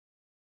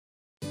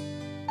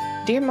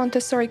Dear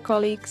Montessori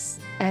colleagues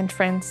and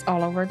friends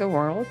all over the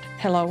world,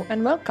 hello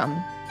and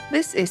welcome.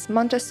 This is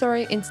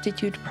Montessori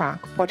Institute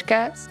Prague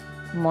podcast,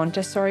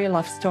 Montessori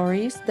love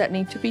stories that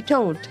need to be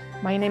told.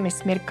 My name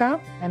is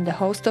Mirka. I'm the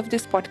host of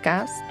this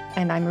podcast,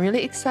 and I'm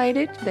really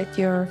excited that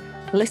you're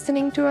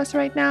listening to us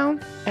right now,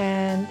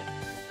 and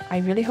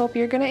I really hope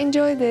you're going to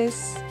enjoy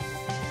this.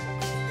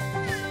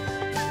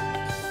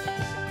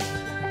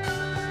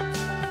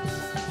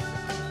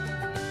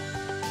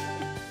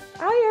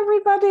 Hi,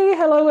 everybody.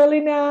 Hello,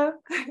 Elina.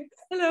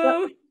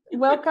 Hello.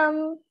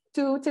 Welcome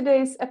to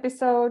today's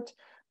episode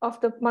of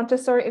the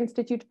Montessori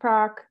Institute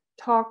Prague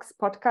Talks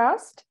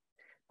podcast.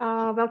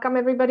 Welcome,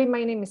 everybody.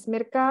 My name is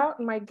Mirka.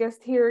 My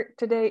guest here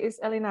today is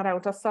Elina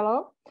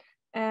Rautasalo.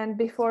 And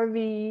before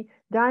we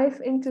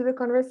dive into the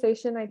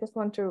conversation, I just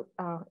want to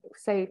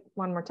say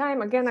one more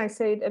time. Again, I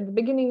say it at the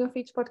beginning of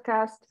each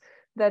podcast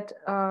that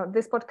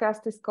this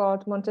podcast is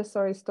called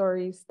Montessori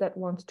Stories That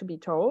Want to Be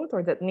Told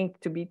or That Need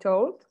to Be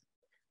Told.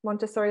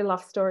 Montessori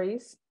love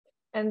stories.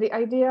 And the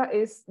idea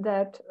is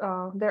that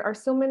there are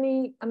so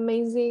many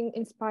amazing,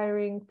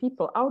 inspiring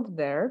people out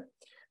there,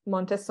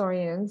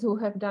 Montessorians, who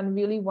have done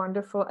really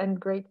wonderful and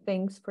great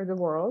things for the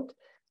world,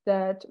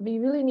 that we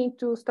really need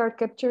to start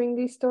capturing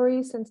these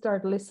stories and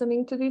start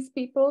listening to these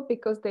people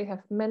because they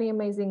have many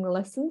amazing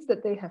lessons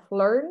that they have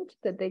learned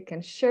that they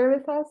can share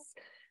with us.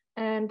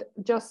 And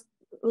just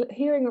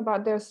hearing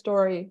about their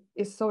story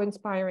is so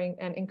inspiring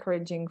and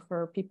encouraging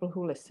for people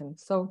who listen.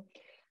 So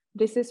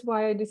this is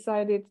why I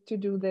decided to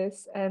do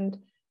this, and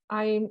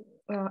I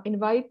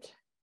invite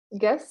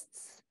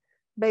guests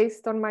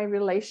based on my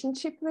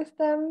relationship with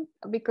them,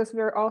 because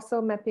we're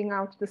also mapping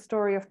out the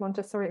story of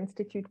Montessori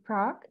Institute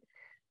Prague.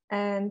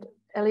 And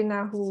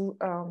Elina, who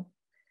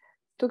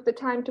took the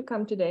time to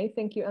come today,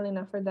 thank you,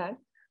 Elina, for that,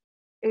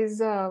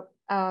 is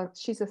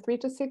she's a 3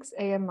 to 6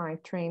 AMI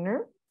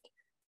trainer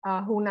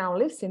who now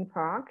lives in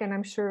Prague, and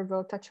I'm sure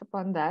we'll touch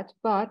upon that,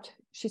 but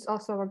she's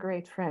also a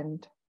great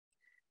friend.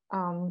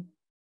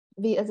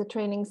 We as a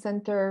training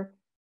center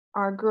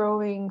are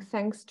growing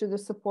thanks to the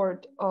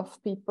support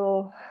of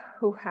people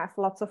who have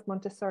lots of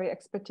Montessori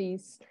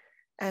expertise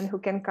and who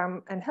can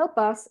come and help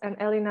us. And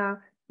Elina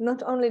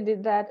not only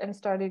did that and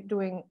started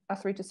doing a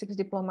 3 to 6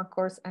 diploma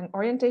course and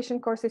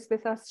orientation courses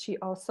with us, she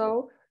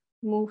also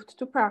moved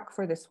to Prague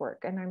for this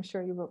work. And I'm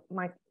sure you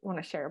might want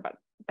to share about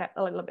that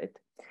a little bit.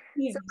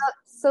 Yes.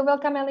 So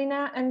welcome,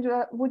 Elina. And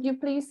would you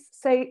please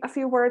say a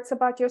few words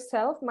about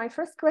yourself? My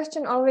first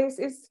question always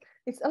is,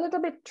 it's a little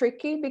bit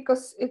tricky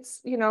because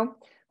it's,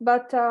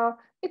 but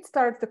it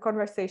starts the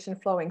conversation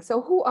flowing.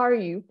 So who are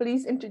you?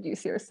 Please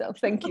introduce yourself.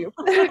 Thank you.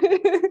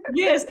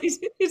 Yes,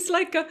 it's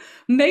like a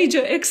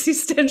major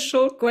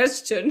existential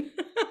question.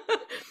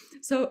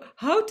 So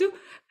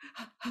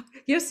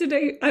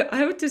yesterday, I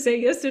have to say,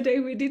 yesterday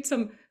we did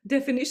some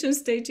definition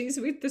stages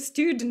with the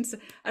students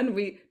and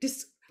we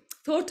just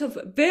thought of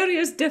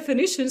various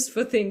definitions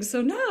for things.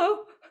 So now,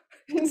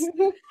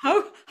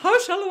 how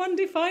shall one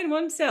define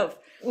oneself?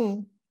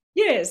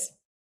 Yes.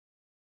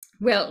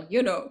 Well,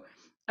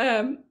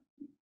 and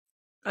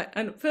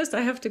first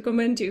I have to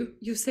commend you.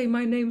 You say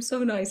my name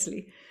so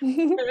nicely.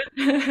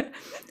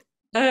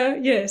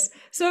 Yes.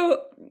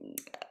 So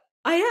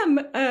I am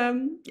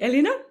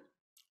Elina,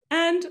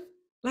 and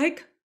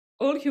like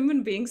all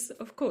human beings,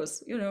 of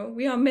course,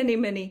 we are many,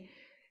 many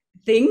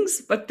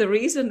things. But the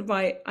reason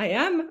why I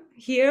am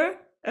here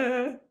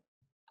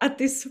at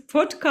this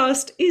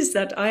podcast is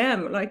that I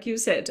am, like you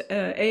said,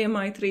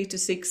 AMI 3 to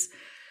 6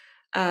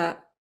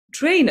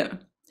 trainer.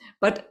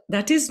 But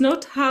that is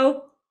not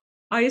how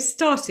I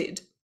started.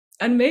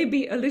 And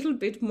maybe a little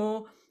bit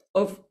more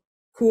of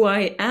who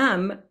I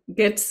am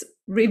gets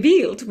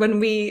revealed when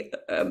we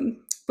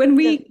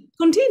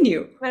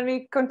continue. When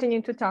we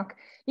continue to talk.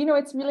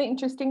 It's really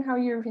interesting how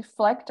you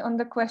reflect on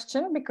the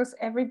question, because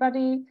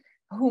everybody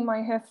whom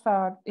I have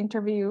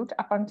interviewed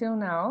up until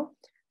now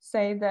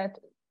say that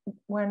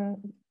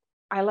when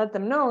I let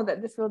them know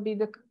that this will be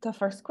the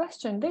first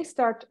question, they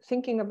start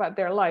thinking about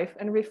their life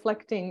and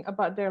reflecting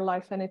about their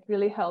life, and it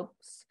really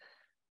helps.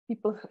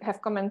 People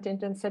have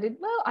commented and said it,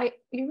 well,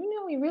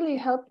 it really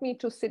helped me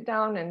to sit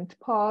down and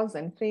pause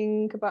and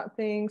think about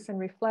things and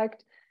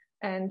reflect.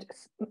 And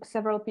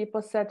several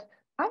people said,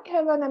 I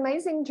have an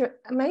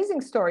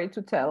amazing story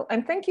to tell.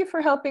 And thank you for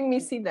helping me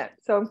see that.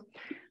 So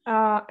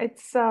I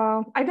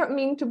don't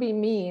mean to be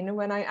mean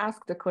when I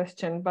ask the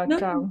question, but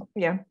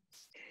yeah.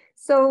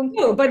 So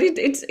no, but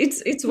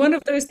it's one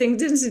of those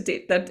things, isn't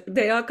it, that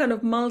they are kind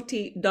of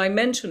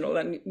multi-dimensional,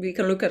 and we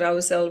can look at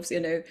ourselves,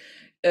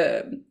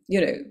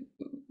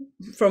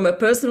 from a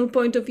personal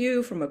point of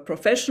view, from a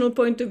professional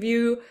point of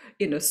view,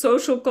 in a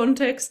social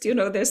context.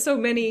 There's so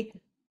many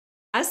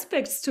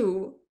aspects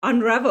to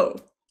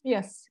unravel.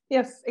 Yes,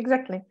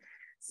 exactly.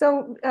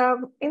 So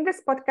in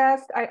this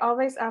podcast, I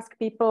always ask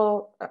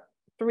people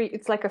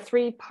it's like a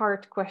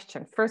 3-part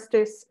question. First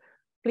is,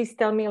 please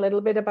tell me a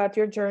little bit about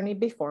your journey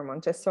before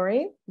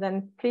Montessori.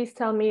 Then please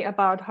tell me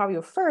about how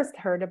you first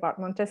heard about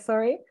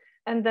Montessori.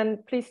 And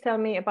then please tell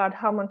me about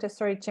how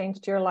Montessori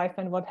changed your life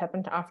and what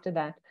happened after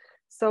that.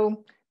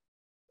 So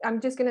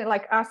I'm just going to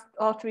like ask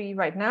all three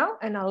right now,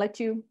 and I'll let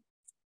you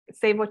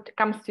say what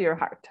comes to your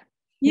heart.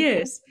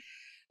 Yes.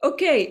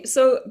 Okay.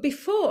 So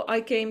before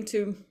I came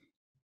to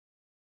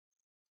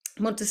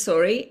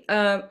Montessori,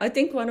 I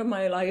think one of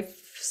my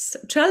life's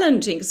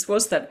challenges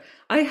was that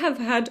I have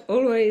had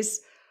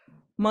always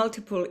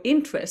multiple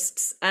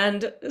interests,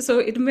 and so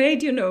it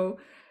made,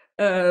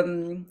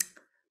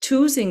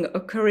 choosing a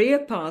career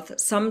path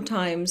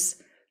sometimes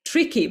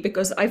tricky,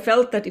 because I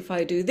felt that if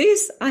I do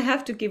this, I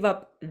have to give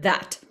up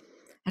that.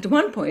 At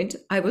one point,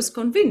 I was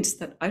convinced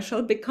that I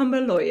shall become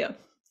a lawyer.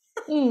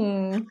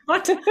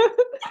 But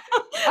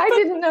I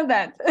didn't know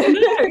that.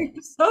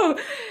 No. So,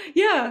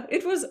 yeah,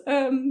 it was,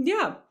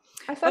 yeah.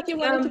 I thought you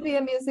wanted to be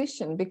a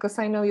musician, because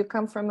I know you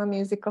come from a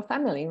musical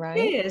family, right?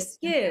 Yes,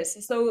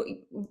 yes. So,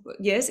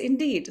 yes,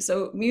 indeed.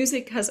 So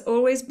music has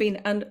always been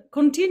and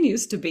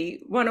continues to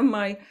be one of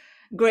my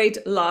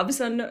great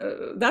loves. And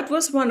that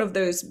was one of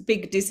those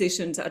big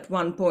decisions at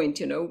one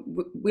point,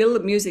 will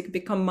music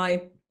become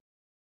my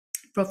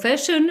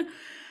profession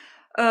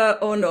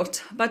or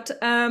not? But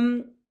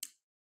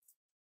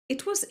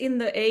it was in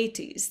the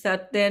 80s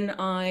that then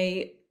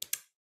I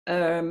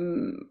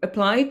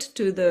applied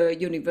to the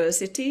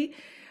University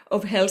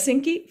of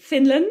Helsinki,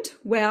 Finland,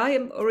 where I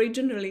am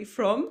originally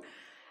from.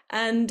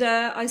 And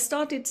I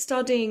started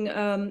studying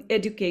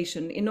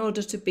education in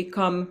order to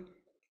become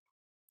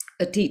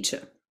a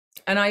teacher.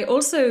 And I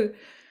also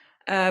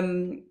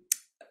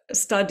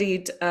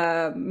studied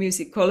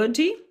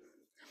musicology.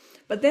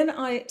 But then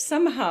I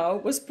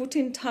somehow was put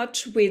in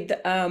touch with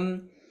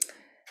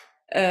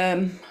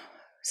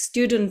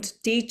student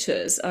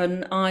teachers.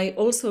 And I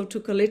also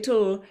took a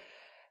little,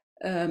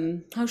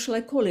 how shall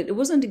I call it? It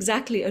wasn't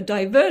exactly a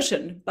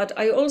diversion, but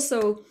I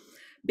also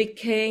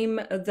became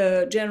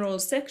the general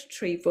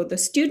secretary for the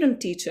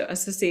Student Teacher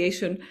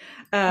Association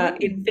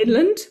in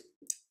Finland.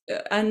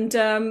 And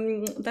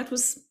that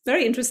was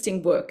very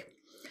interesting work.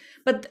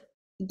 But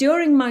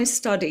during my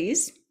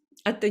studies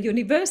at the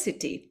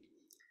university,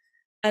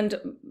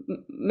 and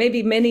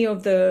maybe many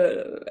of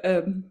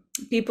the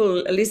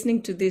people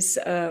listening to this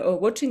or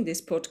watching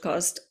this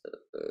podcast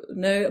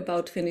know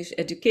about Finnish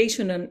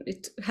education, and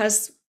it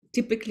has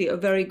typically a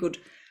very good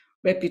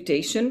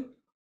reputation.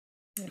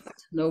 But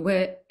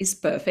nowhere is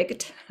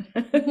perfect,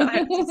 I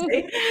have to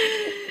say.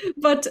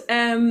 But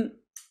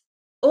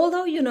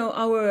although,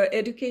 our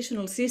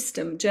educational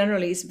system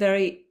generally is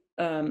very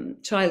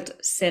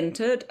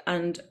child-centered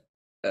and,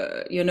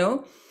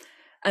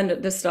 and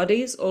the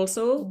studies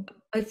also,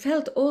 I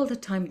felt all the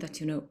time that,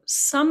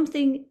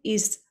 something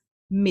is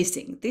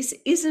missing. This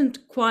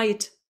isn't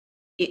quite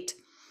it.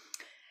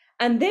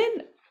 And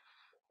then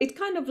it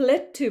kind of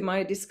led to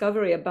my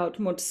discovery about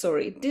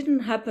Montessori. It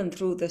didn't happen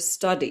through the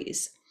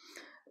studies.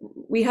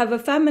 We have a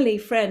family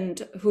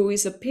friend who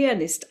is a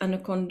pianist and a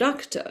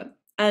conductor,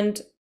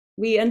 and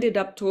we ended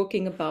up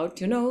talking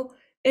about,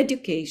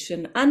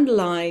 education and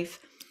life.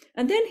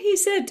 And then he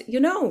said,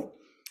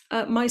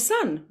 my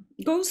son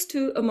goes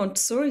to a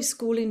Montessori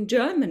school in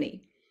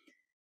Germany.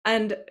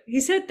 And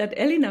he said that,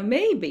 Elina,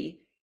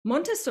 maybe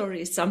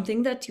Montessori is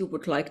something that you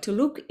would like to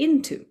look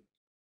into.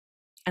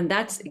 And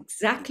that's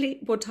exactly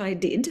what I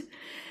did.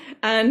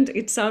 And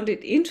it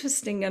sounded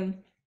interesting.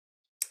 And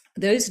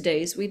those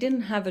days, we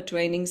didn't have a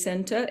training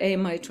center,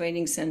 AMI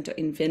training center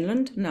in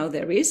Finland. Now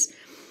there is.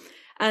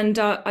 And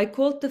I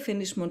called the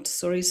Finnish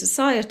Montessori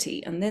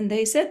Society. And then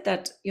they said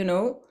that,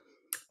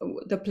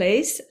 the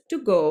place to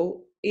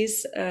go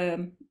is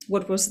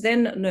what was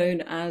then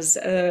known as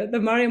the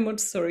Maria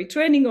Montessori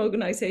Training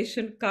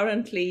Organization,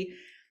 currently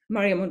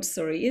Maria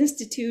Montessori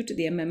Institute,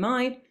 the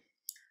MMI,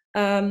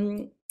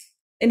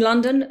 in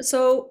London.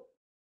 So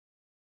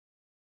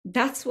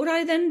that's what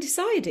I then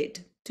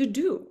decided to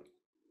do.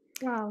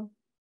 Wow.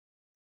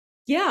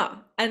 Yeah,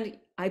 and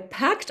I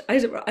packed, I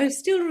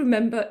still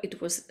remember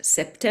it was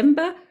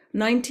September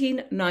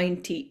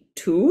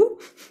 1992,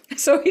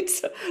 so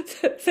it's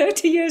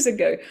 30 years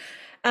ago.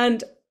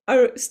 And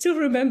I still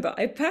remember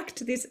I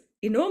packed this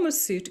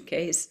enormous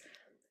suitcase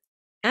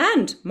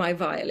and my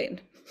violin.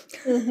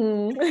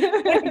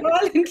 My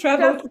violin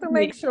traveled just to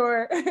make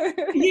sure.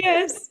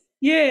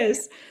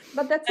 Yes.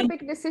 But that's a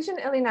big decision,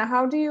 Elina.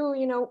 How do you,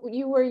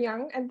 you were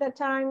young at that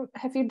time.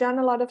 Have you done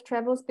a lot of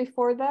travels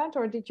before that?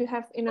 Or did you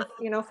have enough,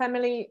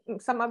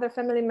 some other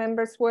family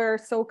members were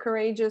so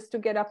courageous to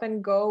get up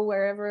and go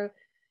wherever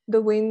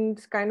the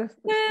wind kind of,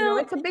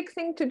 it's a big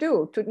thing to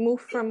do, to move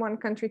from one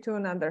country to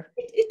another.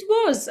 It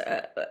was.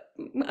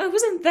 I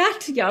wasn't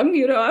that young,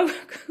 I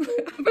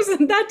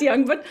wasn't that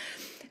young, but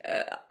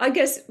I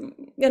guess,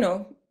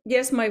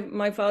 yes,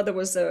 my father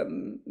was a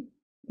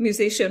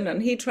musician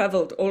and he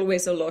traveled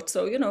always a lot.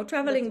 So,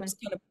 traveling was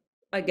kind of,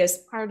 I guess,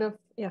 part of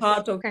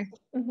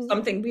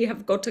something we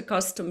have got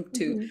accustomed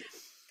to.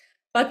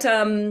 But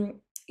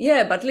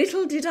but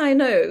little did I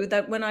know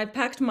that when I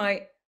packed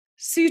my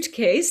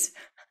suitcase,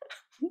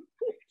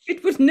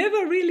 it would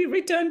never really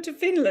return to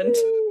Finland.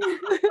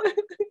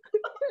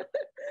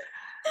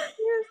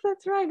 Yes,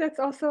 that's right. That's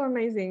also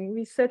amazing.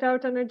 We set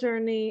out on a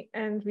journey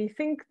and we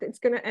think it's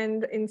going to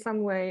end in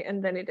some way,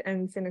 and then it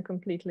ends in a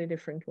completely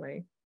different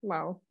way.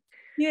 Wow.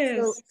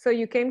 Yes. So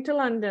you came to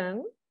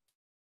London.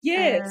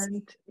 Yes.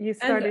 And you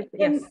started,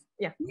 And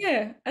yes.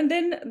 Yeah. And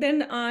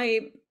then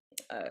I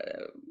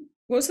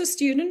was a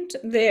student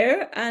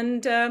there.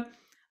 And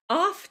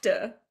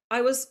after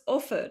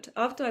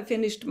I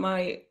finished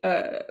my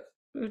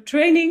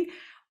training,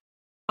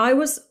 I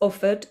was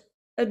offered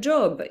a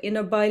job in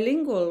a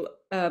bilingual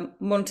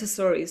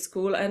Montessori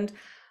school. And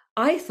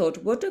I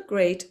thought, what a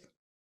great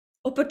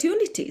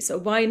opportunity. So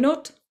why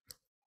not,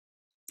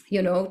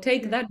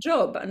 take that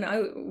job? And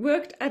I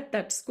worked at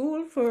that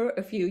school for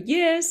a few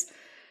years.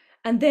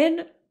 And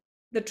then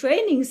the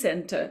training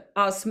center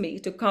asked me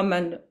to come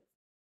and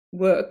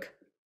work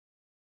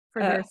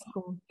For their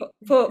school.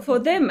 For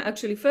them.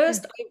 Actually,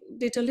 first I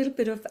did a little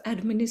bit of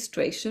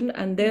administration,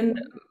 and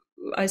then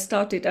I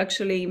started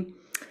actually,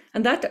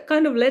 and that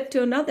kind of led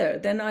to another.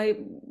 Then I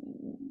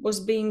was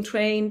being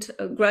trained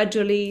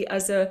gradually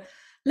as a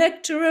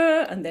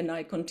lecturer, and then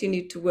I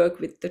continued to work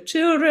with the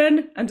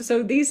children. And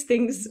so these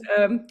things,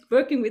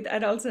 working with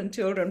adults and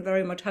children,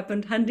 very much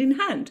happened hand in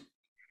hand.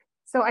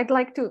 So I'd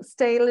like to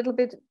stay a little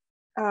bit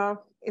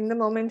in the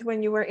moment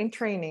when you were in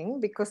training,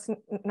 because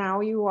now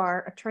you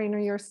are a trainer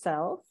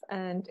yourself,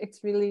 and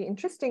it's really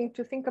interesting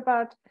to think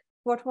about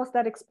what was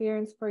that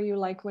experience for you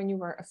like when you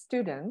were a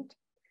student.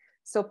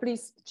 So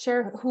please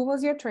share, who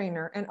was your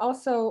trainer? And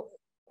also,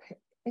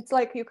 it's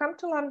like you come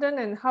to London,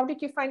 and how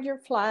did you find your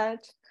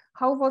flat?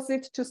 How was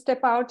it to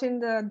step out in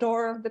the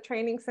door of the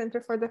training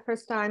center for the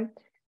first time?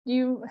 Do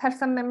you have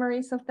some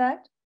memories of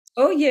that?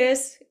 Oh,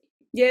 yes.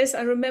 Yes,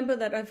 I remember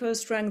that I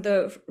first rang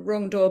the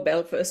wrong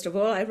doorbell. First of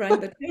all, I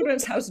rang the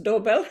children's house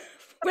doorbell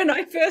when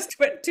I first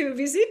went to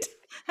visit.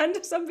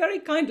 And some very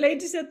kind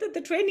lady said that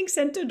the training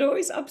center door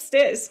is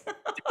upstairs.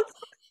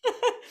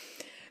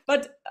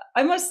 But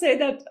I must say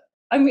that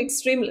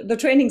the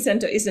training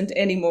center isn't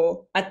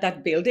anymore at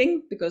that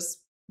building, because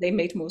they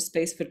made more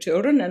space for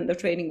children and the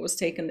training was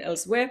taken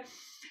elsewhere.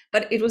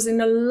 But it was in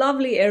a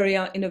lovely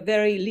area, in a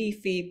very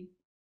leafy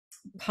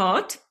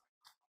part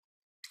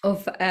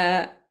of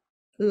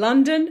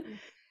London,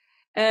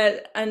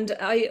 and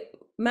I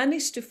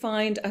managed to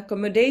find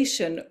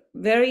accommodation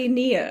very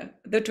near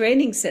the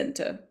training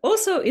center,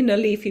 also in a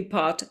leafy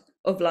part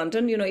of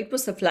London. It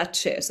was a flat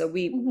share, so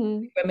we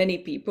were many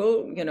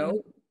people,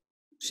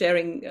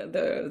 sharing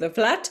the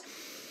flat,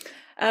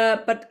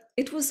 but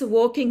it was a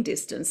walking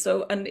distance.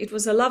 So, and it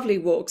was a lovely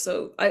walk.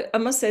 So I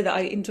must say that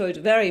I enjoyed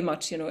very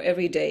much,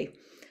 every day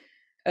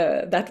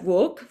that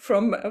walk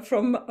from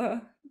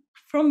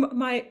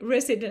my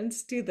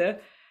residence to the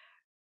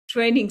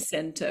training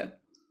center.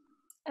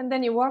 And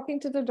then you walk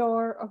into the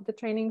door of the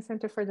training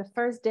center for the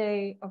first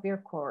day of your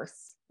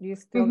course. Do you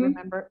still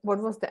remember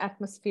what was the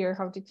atmosphere?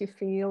 How did you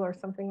feel, or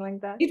something like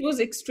that? It was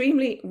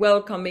extremely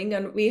welcoming,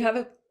 and we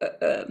have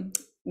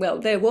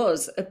there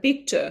was a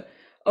picture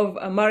of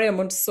Maria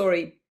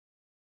Montessori,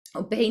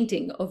 a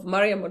painting of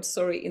Maria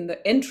Montessori in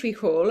the entry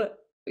hall,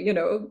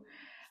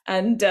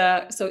 and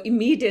so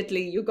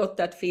immediately you got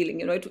that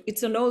feeling.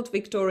 It's an old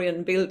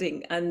Victorian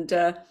building, and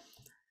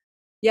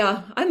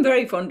yeah, I'm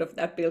very fond of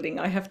that building,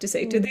 I have to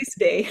say, to this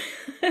day.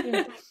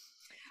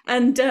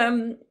 And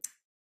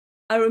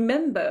I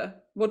remember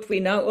what we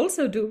now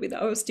also do with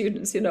our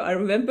students. I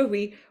remember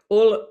we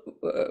all,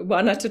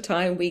 one at a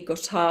time, we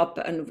got up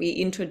and we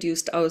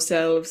introduced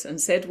ourselves and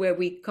said where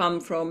we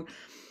come from.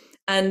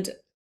 And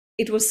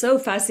it was so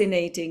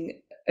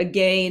fascinating,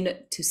 again,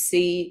 to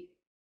see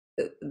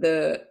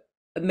the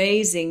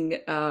amazing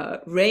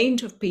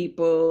range of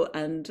people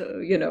and,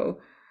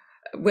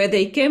 where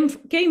they came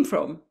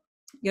from.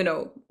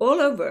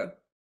 All over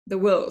the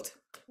world.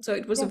 So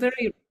it was a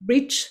very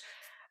rich.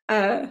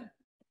 And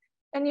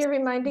you're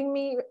reminding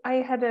me, I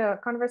had a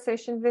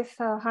conversation with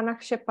Hannah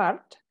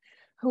Shepard,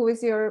 who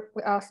is your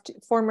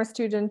former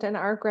student and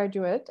our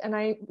graduate.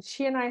 And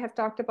she and I have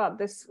talked about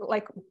this,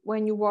 like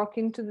when you walk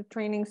into the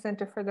training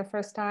center for the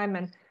first time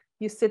and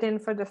you sit in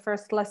for the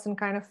first lesson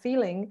kind of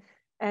feeling.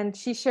 And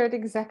she shared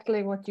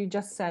exactly what you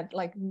just said,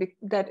 like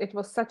that it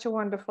was such a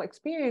wonderful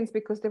experience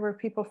because there were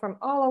people from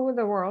all over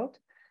the world.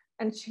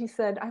 And she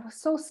said, I was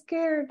so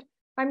scared.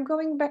 I'm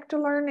going back to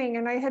learning.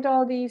 And I had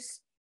all these,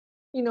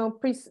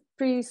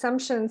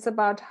 presumptions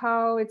about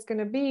how it's going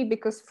to be,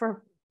 because from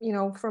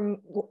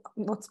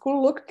what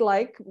school looked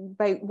like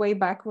way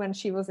back when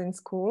she was in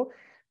school,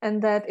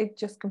 and that it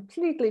just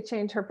completely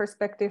changed her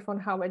perspective on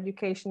how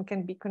education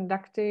can be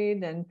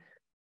conducted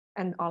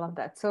and all of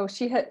that. So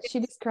she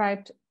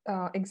described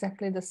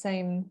exactly the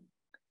same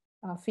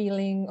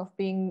feeling of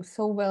being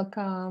so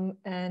welcome,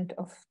 and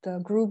of the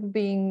group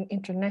being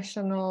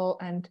international,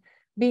 and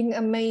being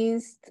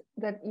amazed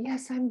that,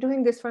 yes, I'm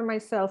doing this for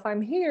myself.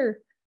 I'm here,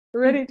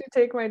 ready to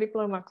take my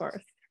diploma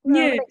course.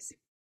 Yes.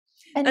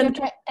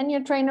 And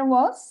your trainer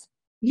was?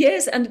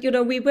 Yes, and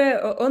we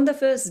were on the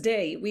first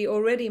day, we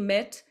already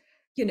met,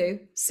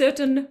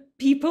 certain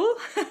people.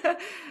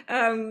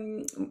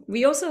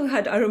 We also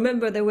had, I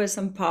remember there were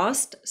some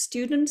past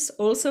students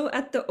also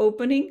at the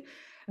opening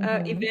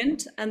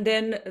event, and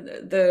then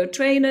the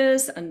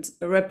trainers and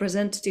a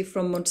representative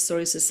from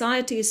Montessori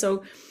Society.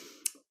 So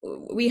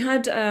we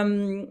had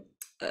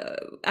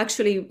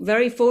actually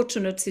very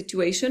fortunate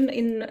situation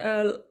in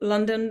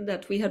London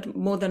that we had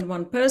more than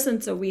one person.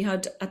 So we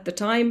had, at the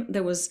time,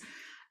 there was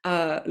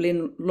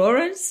Lynn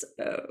Lawrence,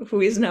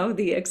 who is now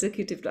the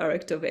executive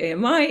director of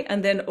AMI,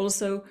 and then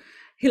also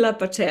Hila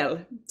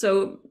Patel.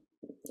 So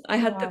I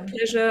had the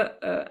pleasure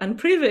and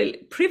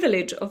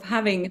privilege of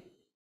having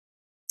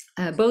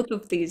both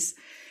of these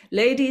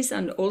ladies,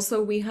 and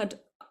also we had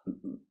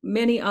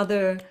many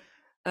other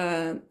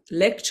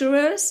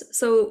lecturers.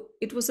 So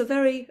it was a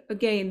very,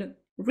 again,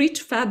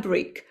 rich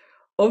fabric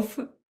of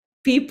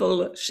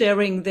people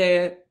sharing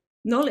their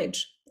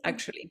knowledge,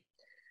 actually.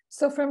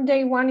 So from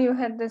day one, you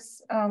had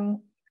this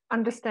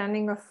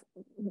understanding of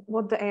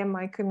what the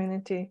AMI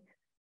community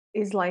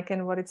is like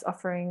and what it's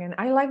offering. And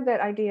I like that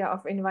idea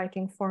of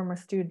inviting former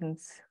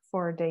students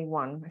for day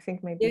one. I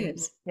think maybe,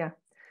 yes. Yeah.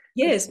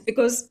 Yes,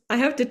 because I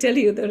have to tell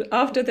you that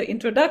after the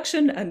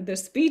introduction and the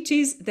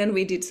speeches, then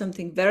we did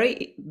something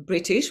very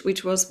British,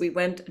 which was we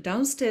went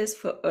downstairs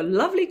for a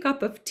lovely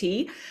cup of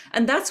tea.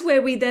 And that's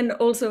where we then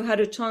also had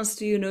a chance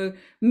to, you know,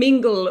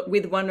 mingle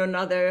with one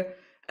another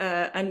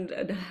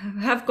and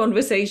have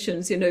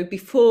conversations, you know,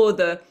 before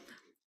the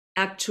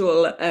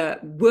actual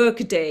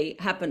work day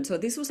happened. So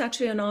this was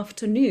actually an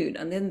afternoon,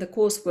 and then the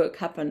coursework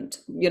happened.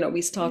 You know,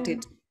 we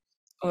started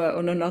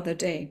on another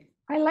day.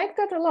 I like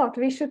that a lot.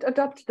 We should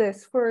adopt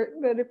this for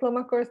the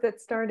diploma course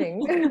that's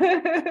starting.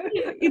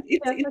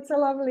 That's a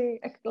lovely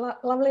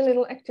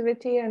little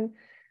activity, and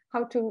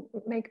how to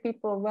make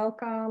people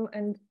welcome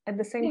and at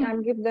the same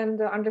time give them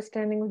the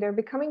understanding they're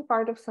becoming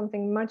part of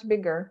something much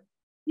bigger.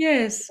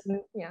 Yes.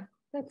 And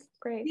that's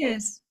great.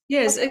 Yes.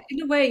 Yes. Okay.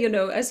 In a way, you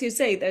know, as you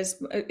say,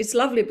 it's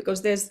lovely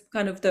because there's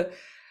kind of the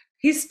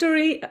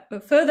history,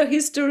 further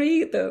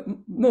history, the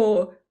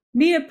more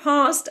near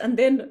past, and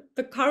then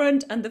the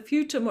current and the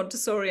future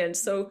Montessorians.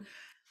 So,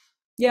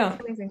 yeah.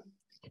 Amazing.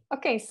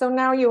 Okay, so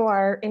now you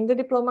are in the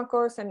diploma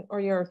course, or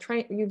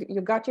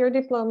you got your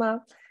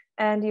diploma,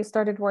 and you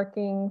started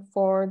working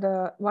for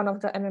one of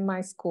the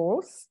MMI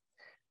schools,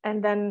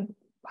 and then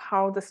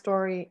how the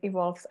story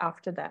evolves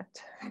after that.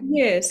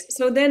 Yes.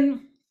 So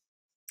then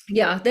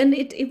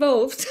it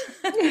evolved.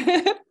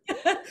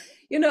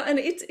 You know, and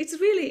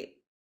it's really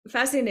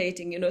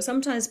fascinating. You know,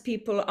 sometimes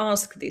people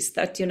ask this,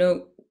 that, you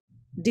know,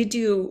 did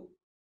you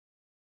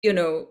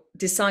know,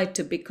 decide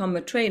to become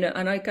a trainer?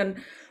 And I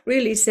can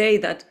really say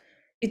that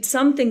it's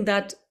something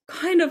that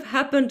kind of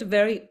happened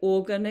very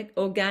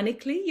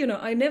organically. You know,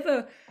 I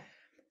never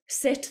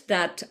set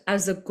that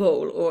as a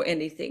goal or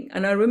anything.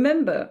 And I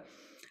remember,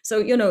 so,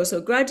 you know,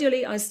 so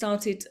gradually I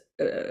started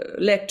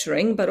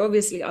lecturing, but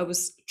obviously I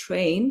was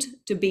trained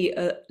to be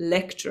a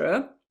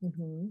lecturer.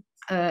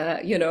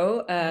 You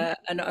know,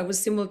 and I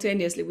was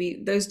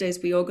simultaneously, those days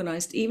we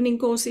organized evening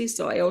courses.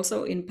 So I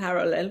also in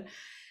parallel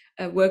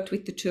worked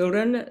with the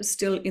children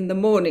still in the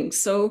morning.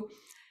 So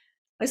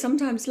I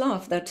sometimes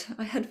laugh that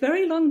I had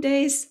very long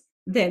days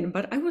then,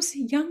 but I was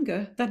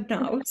younger than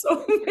now.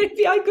 So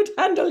maybe I could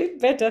handle it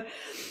better.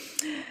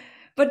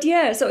 But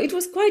yeah, so it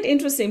was quite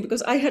interesting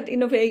because I had,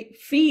 in a way,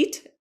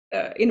 feet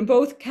in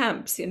both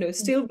camps, you know,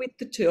 still with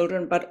the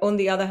children, but on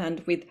the other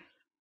hand, with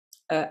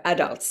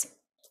adults.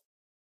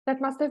 That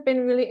must have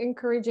been really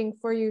encouraging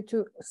for you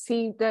to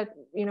see that,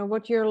 you know,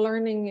 what you're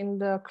learning in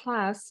the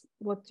class,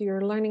 what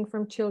you're learning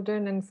from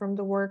children and from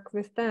the work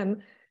with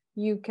them,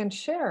 you can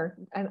share,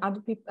 and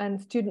other people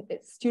and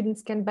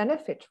students can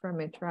benefit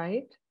from it,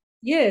 right?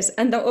 Yes,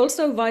 and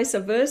also vice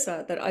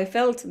versa, that I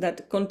felt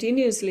that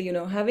continuously, you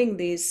know, having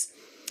these,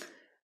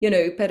 you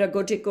know,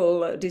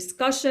 pedagogical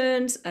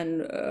discussions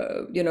and,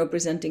 you know,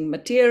 presenting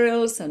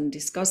materials and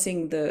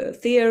discussing the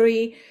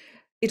theory,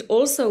 it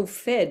also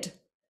fed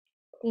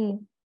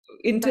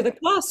into the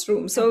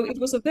classroom. So it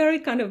was a very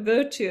kind of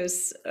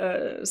virtuous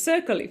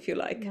circle, if you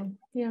like.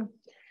 Yeah.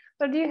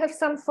 So do you have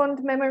some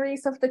fond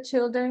memories of the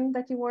children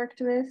that you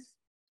worked with?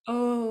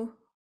 Oh,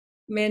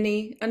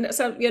 many. And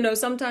so, you know,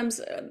 sometimes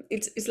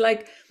it's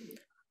like,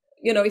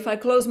 you know, if I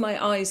close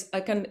my eyes, I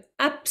can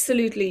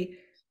absolutely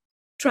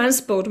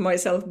transport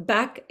myself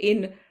back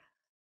in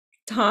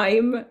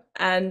time.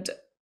 And,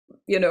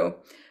 you know,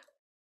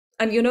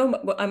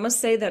 I must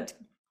say that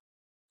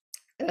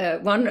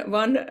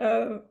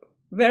one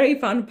very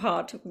fun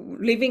part,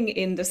 living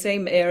in the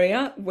same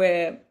area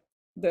where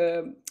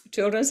the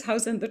children's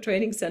house and the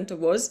training center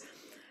was,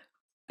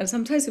 and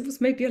sometimes it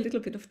was maybe a little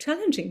bit of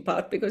challenging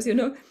part, because, you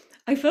know,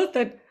 I felt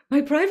that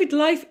my private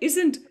life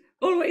isn't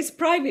always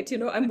private. You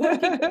know, I'm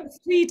walking on the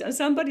street and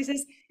somebody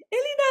says,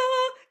 Elina,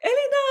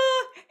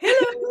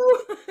 hello.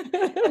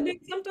 And then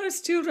sometimes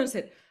children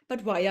said,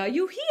 but why are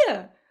you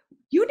here?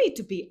 You need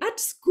to be at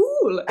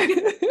school.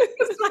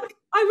 It's like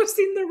I was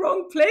in the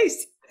wrong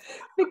place.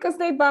 Because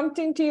they bumped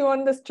into you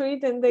on the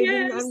street and they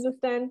didn't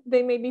understand.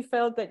 They maybe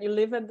felt that you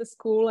live at the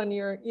school and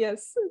you're,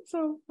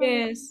 so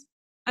yes.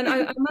 And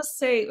I must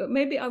say,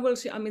 maybe I will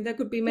share, I mean, there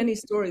could be many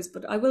stories,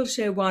 but I will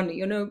share one.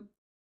 You know,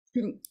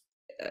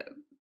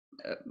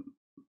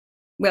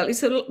 well,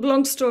 it's a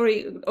long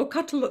story, or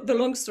cut the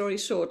long story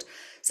short.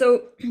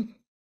 So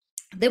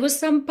there was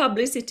some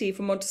publicity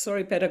for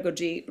Montessori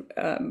pedagogy,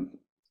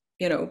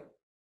 you know,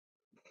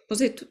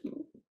 was it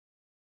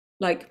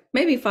like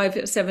maybe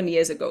 5-7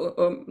 years ago,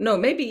 or no,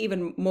 maybe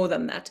even more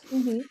than that.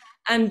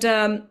 And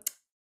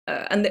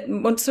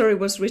Montessori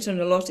was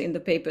written a lot in the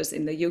papers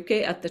in the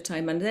UK at the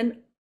time. And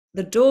then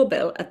the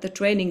doorbell at the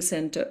training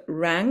center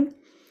rang,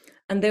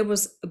 and there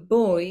was a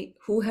boy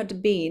who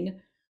had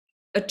been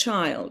a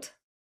child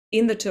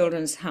in the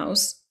children's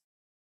house,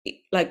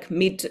 like in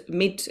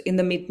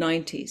the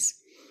mid-90s.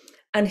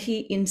 And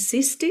he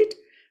insisted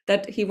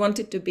that he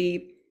wanted to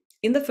be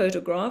in the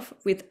photograph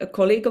with a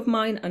colleague of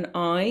mine and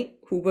I,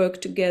 who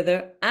worked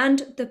together,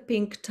 and the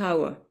Pink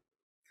Tower.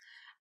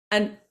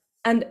 And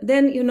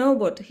then, you know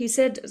what, he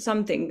said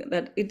something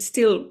that it's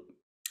still,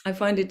 I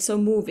find it so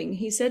moving.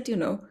 He said, you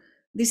know,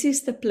 this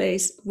is the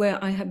place where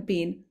I have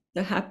been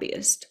the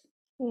happiest.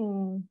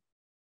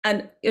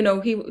 And, you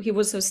know, he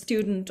was a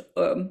student,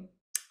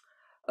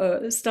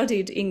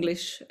 studied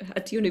English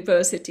at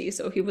university.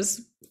 So he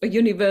was a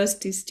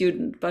university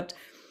student, but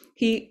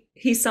he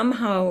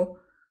somehow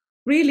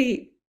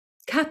really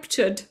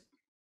captured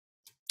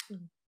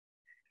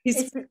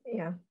his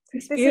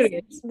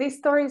experience. These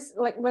stories,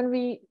 like when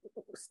we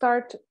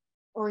start,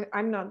 or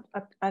I'm not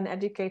an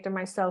educator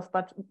myself,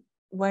 but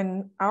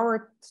when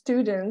our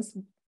students,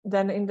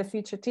 then in the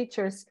future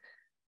teachers,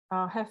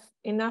 have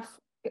enough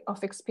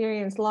of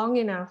experience, long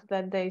enough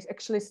that they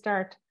actually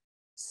start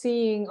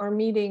seeing or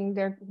meeting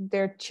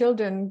their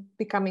children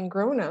becoming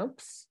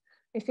grown-ups,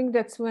 I think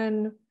that's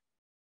when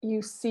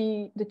you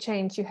see the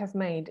change you have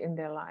made in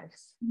their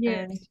lives.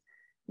 Yes. And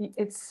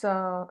it's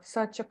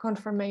such a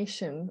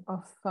confirmation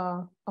of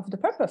the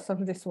purpose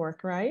of this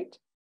work, right?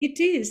 It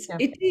is. Yeah.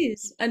 It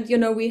is. And, you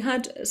know, we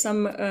had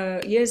some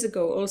years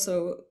ago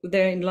also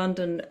there in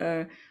London,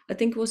 I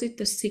think, was it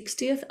the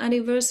 60th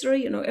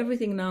anniversary? You know,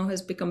 everything now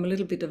has become a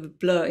little bit of a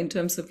blur in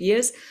terms of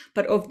years,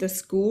 but of the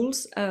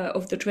schools,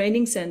 of the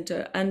training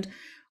center. And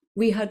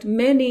we had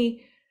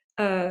many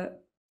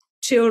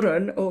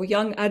children or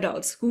young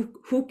adults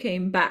who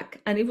came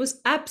back. And it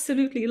was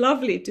absolutely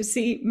lovely to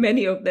see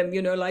many of them,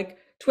 you know, like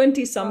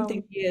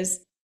 20-something years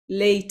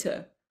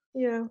later.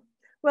 Yeah.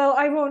 Well,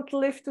 I won't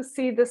live to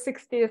see the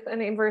 60th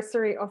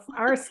anniversary of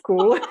our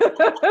school.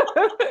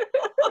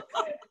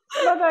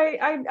 But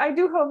I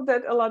do hope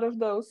that a lot of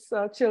those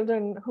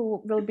children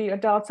who will be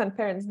adults and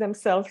parents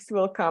themselves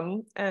will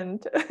come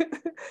and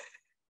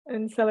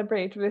and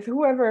celebrate with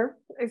whoever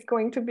is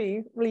going to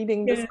be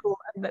leading the school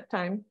at that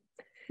time.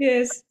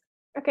 Yes.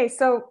 Okay,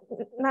 so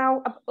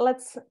now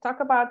let's talk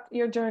about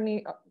your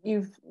journey.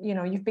 You've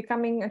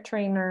becoming a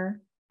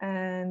trainer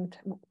and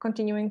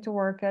continuing to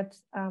work at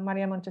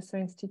Maria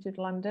Montessori Institute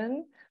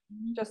London.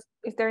 Just,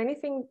 is there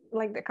anything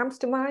like that comes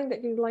to mind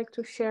that you'd like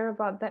to share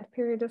about that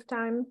period of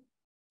time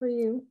for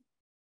you?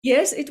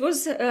 Yes, it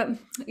was,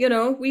 you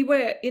know, we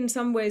were in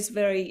some ways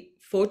very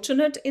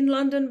fortunate in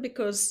London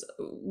because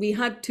we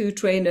had 2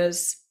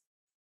 trainers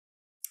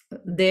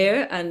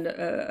there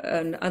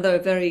and other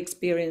very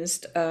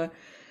experienced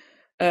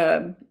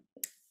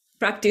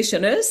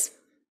practitioners.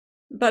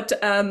 But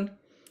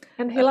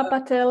and Hila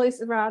Patel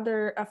is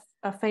rather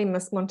a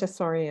famous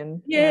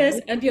Montessorian. Yes,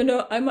 and you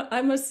know,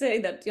 I must say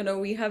that, you know,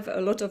 we have a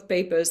lot of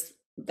papers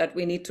that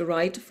we need to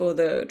write for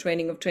the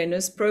Training of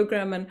Trainers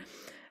program,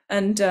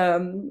 and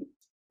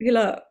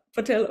Hila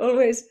Patel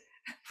always,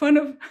 one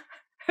of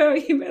her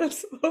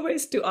emails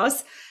always to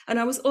us, and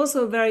I was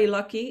also very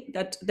lucky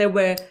that there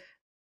were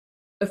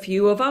a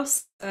few of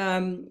us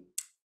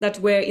that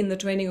were in the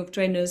Training of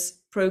Trainers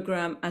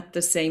program at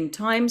the same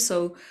time,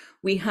 so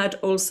we had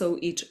also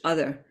each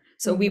other.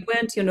 So we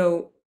weren't, you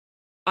know,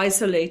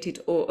 isolated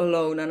or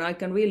alone, and I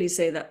can really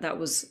say that that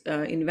was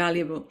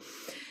invaluable.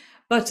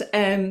 But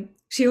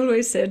she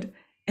always said,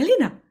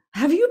 Elina,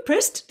 have you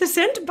pressed the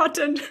send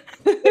button?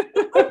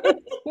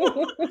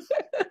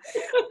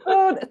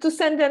 Oh, to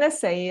send an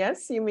essay,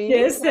 yes, you mean?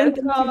 Yes,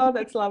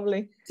 that's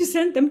lovely. To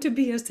send them to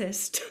be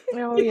assessed.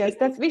 Oh yes,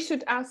 we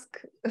should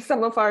ask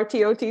some of our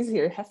TOTs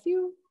here. Have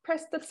you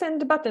pressed the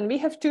send button? We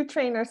have 2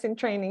 trainers in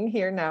training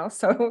here now,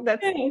 so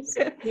that's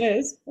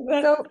yes.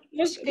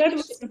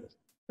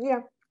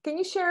 Yeah. Can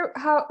you share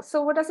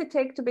what does it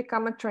take to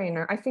become a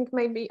trainer? I think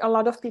maybe a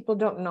lot of people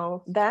don't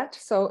know that.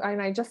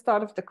 And I just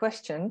thought of the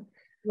question.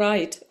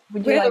 Right.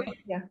 Would you like?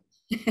 Yeah.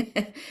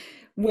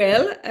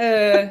 Well,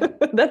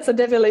 that's a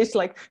devilish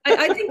like.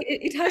 I think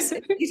it has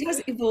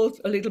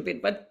evolved a little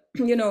bit, but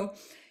you know,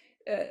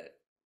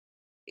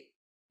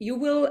 you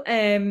will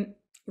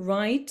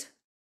write.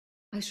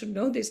 I should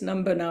know this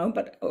number now,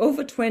 but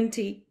over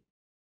 20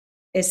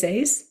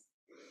 essays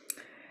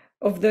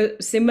of the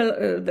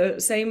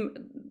same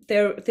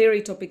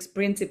theory topics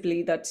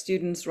principally that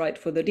students write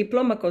for the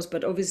diploma course,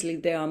 but obviously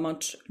they are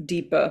much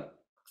deeper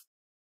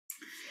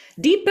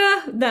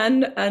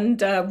than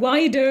and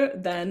wider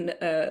than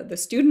the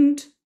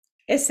student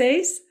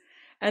essays.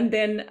 And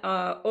then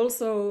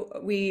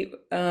also we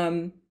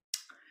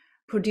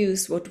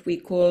produce what we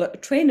call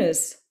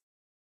trainers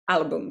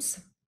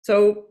albums.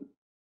 So,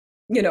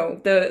 you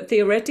know, the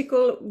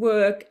theoretical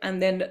work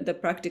and then the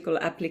practical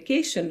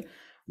application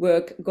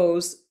work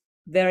goes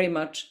very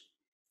much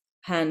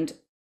hand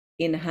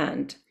in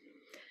hand.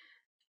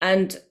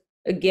 And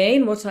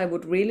again, what I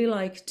would really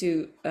like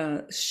to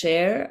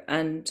share,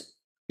 and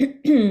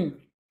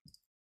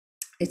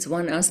it's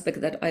one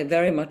aspect that I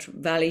very much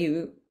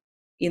value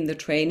in the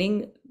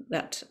training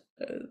that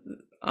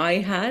I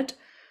had,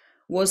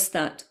 was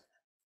that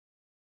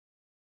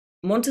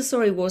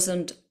Montessori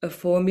wasn't a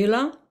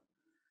formula.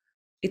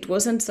 It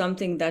wasn't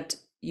something that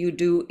you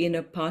do in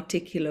a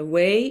particular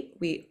way.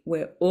 We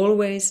were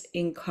always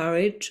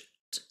encouraged.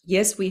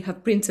 Yes, we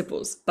have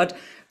principles, but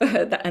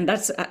and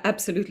that's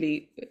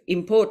absolutely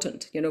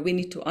important. You know, we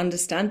need to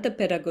understand the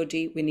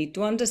pedagogy, we need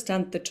to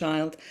understand the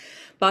child,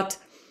 but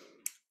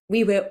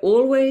we were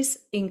always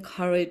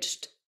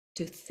encouraged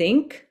to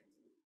think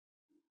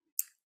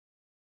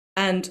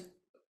and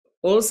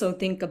also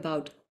think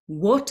about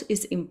what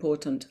is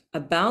important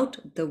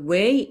about the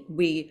way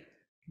we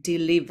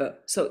deliver.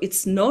 So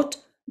it's not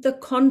the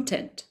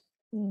content.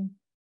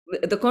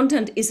 The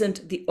content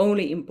isn't the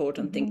only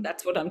important thing.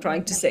 That's what I'm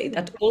trying to say.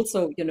 That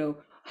also, you know,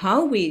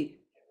 how we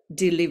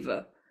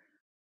deliver.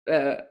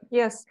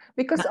 Yes,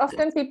 because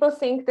often people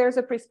think there's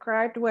a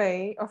prescribed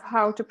way of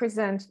how to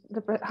present,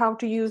 how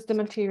to use the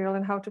material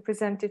and how to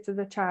present it to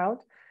the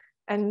child.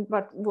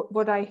 But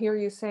what I hear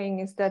you saying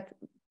is that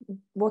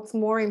what's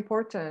more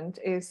important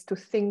is to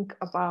think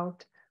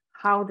about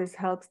how this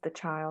helps the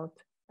child.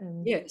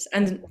 Yes,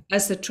 and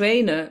as a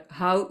trainer,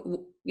 how,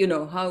 you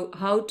know,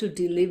 how to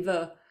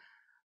deliver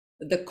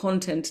the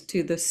content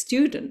to the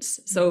students.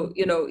 So,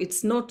 you know,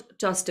 it's not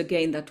just,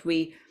 again, that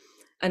we,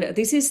 and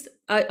this is,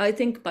 I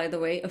think, by the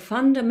way, a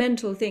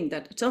fundamental thing,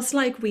 that just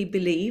like we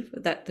believe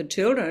that the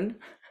children,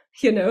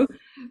 you know,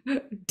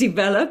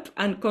 develop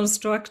and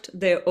construct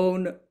their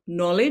own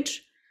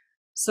knowledge,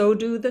 so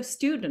do the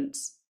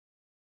students.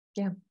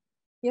 Yeah.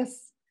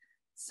 Yes.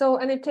 So,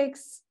 and it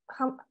takes,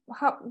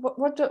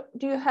 what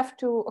do you have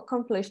to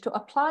accomplish to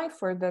apply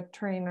for the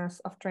trainers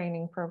of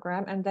training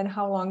program? And then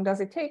how long does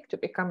it take to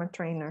become a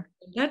trainer?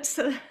 That's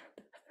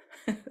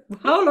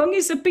how long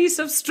is a piece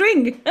of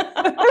string?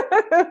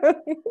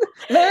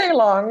 Very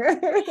long.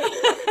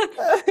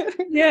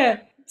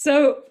 Yeah.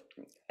 So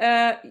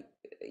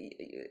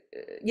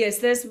yes,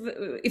 there's,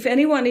 if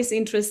anyone is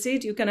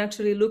interested, you can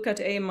actually look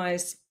at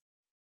AMI's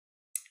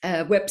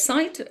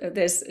website.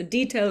 There's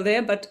detail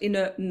there, but in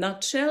a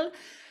nutshell,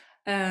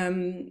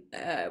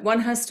 one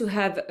has to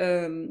have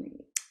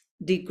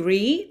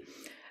degree,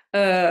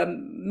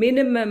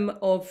 minimum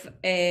of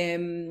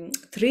 5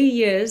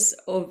 years,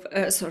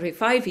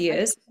 5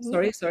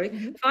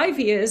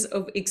 years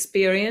of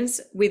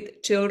experience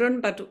with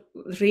children, but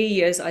 3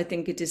 years, I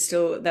think it is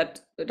still,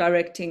 that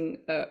directing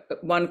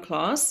one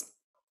class,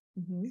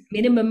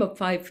 minimum of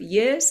 5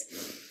 years.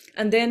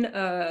 And then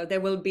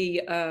there will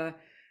be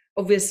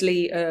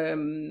obviously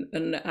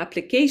an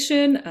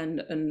application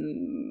and a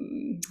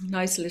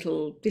nice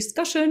little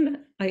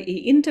discussion, i.e.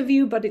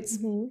 interview, but it's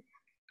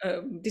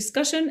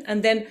discussion.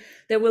 And then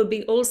there will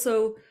be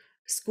also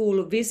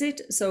school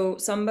visit. So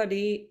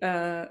somebody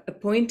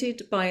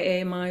appointed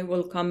by AMI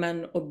will come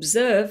and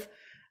observe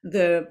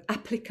the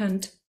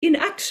applicant in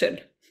action.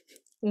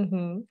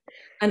 And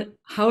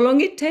how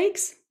long it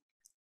takes,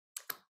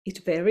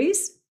 it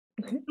varies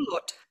a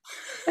lot.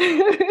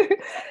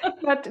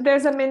 But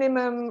there's a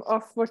minimum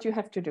of what you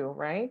have to do,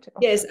 right?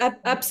 Yes,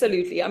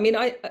 absolutely. I mean,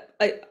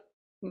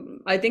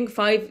 I think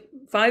 5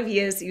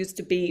 years used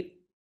to be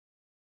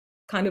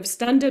kind of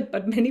standard,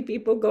 but many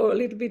people go a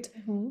little bit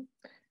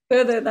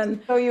further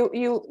than. So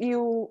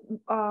you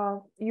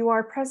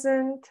are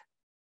present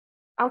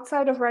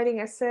outside of writing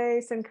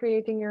essays and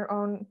creating your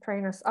own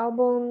trainer's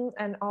album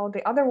and all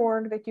the other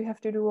work that you have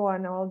to do,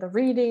 and all the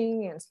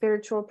reading and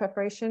spiritual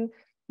preparation.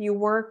 You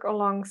work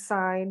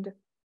alongside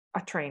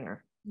a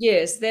trainer.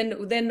 Yes,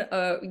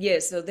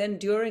 yes. So then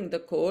during the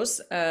course,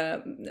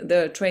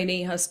 the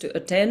trainee has to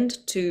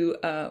attend to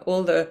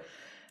all the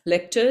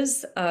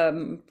lectures,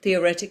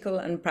 theoretical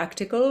and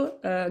practical,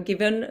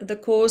 given the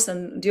course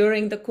and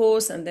during the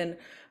course, and then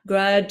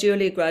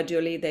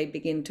gradually they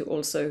begin to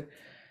also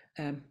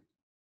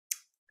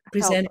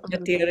present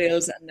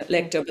materials and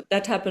lecture, but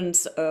that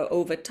happens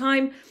over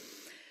time.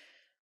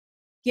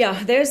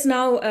 Yeah, there's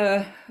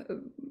now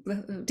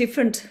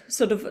different,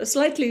 sort of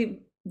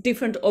slightly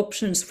different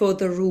options for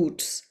the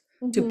routes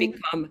to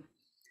become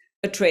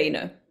a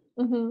trainer.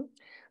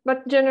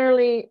 But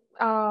generally,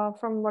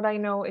 from what I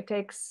know, it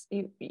takes,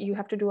 you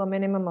have to do a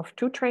minimum of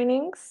 2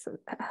 trainings,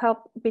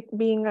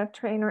 being a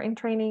trainer in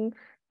training,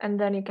 and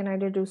then you can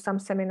either do some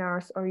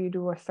seminars or you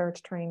do a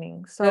 3rd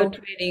training. So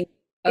third training,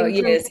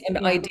 yes,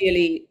 and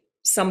ideally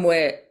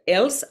somewhere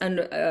else,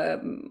 and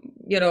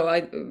you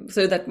know,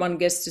 so that one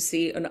gets to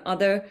see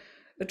another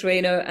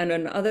trainer and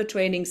another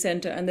training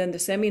center, and then the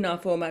seminar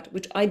format,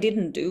 which I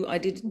didn't do. I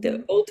did it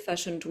the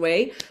old-fashioned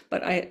way,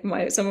 but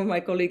some of my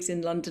colleagues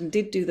in London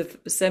did do the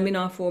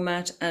seminar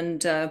format.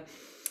 And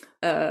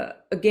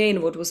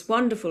again, what was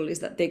wonderful is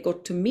that they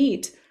got to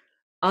meet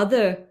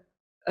other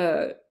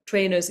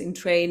trainers in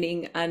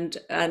training, and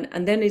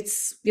then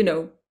it's, you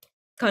know,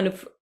 kind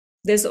of,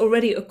 there's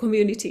already a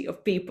community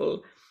of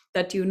people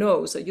that you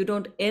know, so you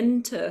don't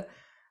enter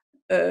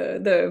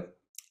the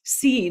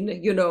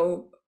scene, you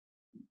know,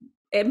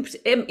 empty,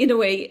 in a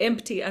way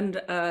empty,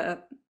 and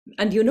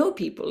you know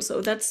people,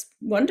 so that's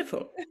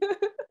wonderful.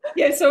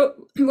 Yeah, so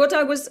what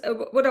I was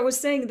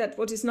saying, that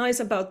what is nice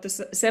about the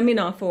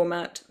seminar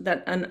format,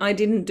 that, and I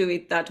didn't do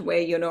it that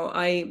way, you know,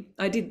 I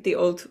did the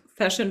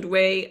old-fashioned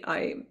way.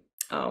 I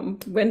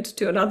went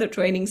to another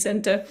training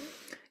center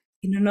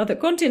in another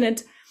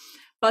continent,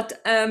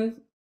 but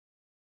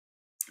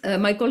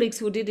my colleagues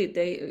who did it,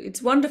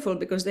 it's wonderful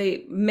because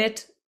they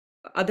met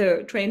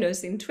other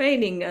trainers in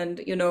training,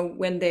 and you know,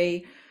 when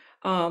they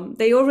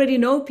already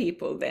know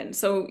people then.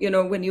 So, you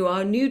know, when you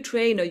are a new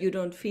trainer, you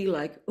don't feel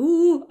like,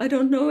 ooh, I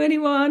don't know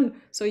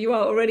anyone. So you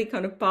are already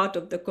kind of part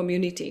of the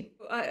community.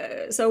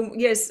 So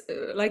yes,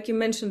 like you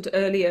mentioned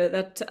earlier,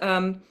 that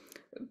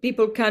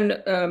people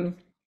can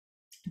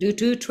do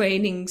 2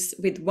 trainings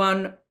with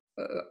one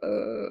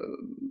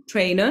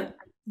trainer,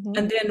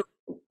 and then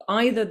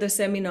either the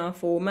seminar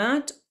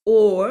format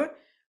or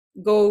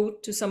go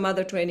to some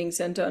other training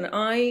center. And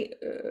I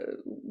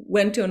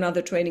went to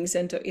another training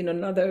center in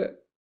another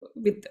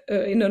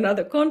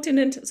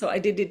continent. So I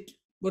did it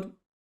what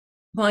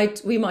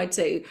we might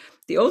say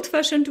the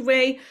old-fashioned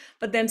way.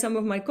 But then some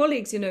of my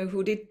colleagues, you know,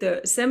 who did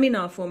the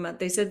seminar format,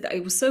 they said that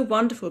it was so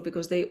wonderful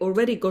because they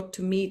already got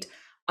to meet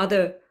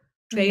other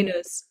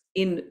trainers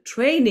in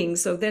training.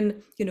 So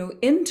then, you know,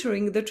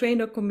 entering the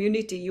trainer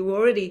community, you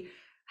already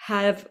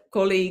have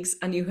colleagues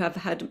and you have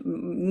had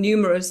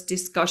numerous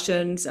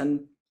discussions.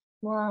 And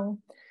wow.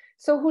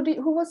 So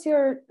who was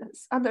your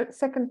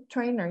second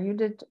trainer?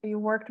 You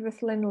worked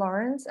with Lynn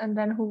Lawrence, and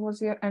then who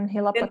was and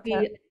Hila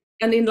Patel?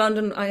 And in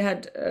London, I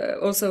had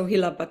also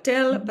Hila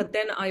Patel, but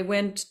then I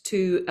went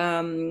to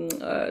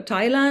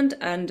Thailand,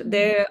 and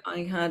there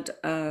I had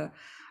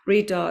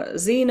Rita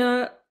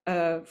Zina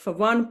for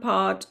one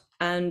part,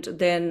 and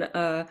then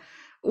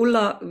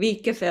Ulla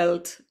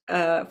Wikefeld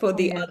for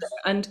the other.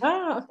 And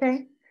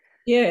okay.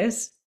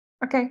 Yes.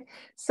 Okay,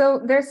 so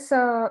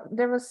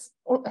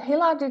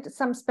Hila did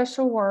some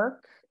special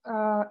work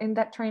in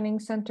that training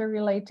center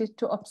related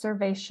to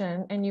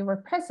observation, and you were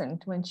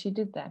present when she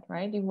did that,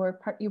 right?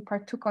 You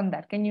partook on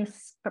that. Can you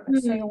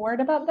say a word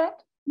about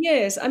that?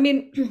 Yes, I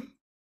mean,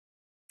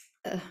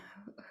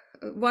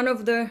 one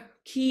of the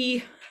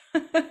key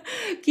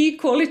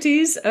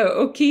qualities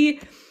or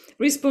key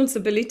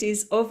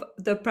responsibilities of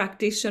the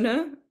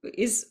practitioner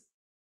is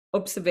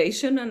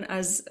observation. And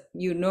as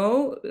you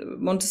know,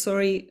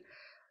 Montessori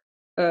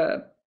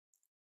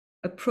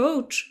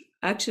approach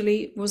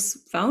actually was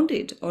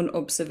founded on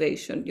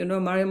observation. You know,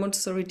 Maria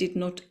Montessori did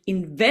not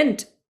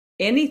invent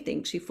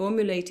anything. She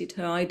formulated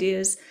her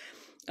ideas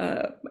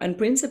and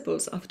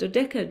principles after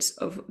decades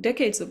of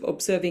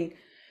observing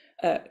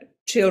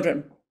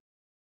children.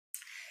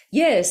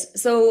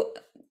 Yes, so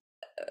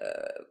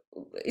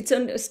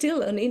it's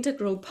still an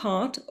integral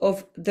part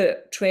of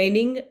the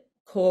training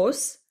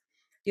course,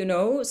 you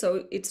know,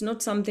 so it's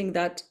not something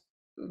that,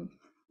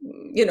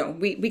 you know,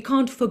 we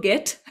can't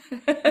forget,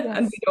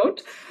 and we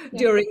don't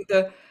during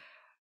the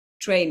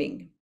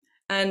training.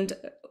 And,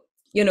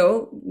 you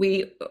know,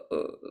 we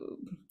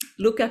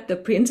look at the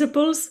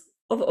principles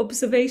of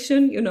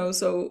observation, you know,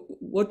 so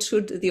what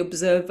should the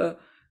observer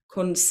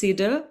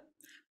consider,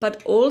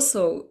 but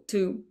also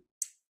to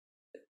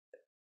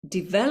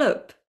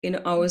develop in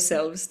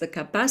ourselves the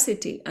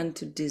capacity and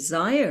to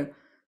desire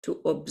to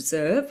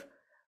observe,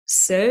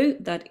 so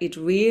that it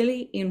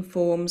really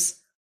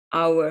informs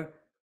our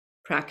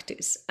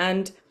practice.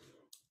 And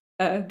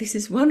this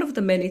is one of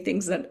the many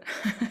things that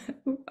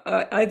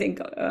I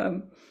think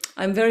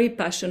I'm very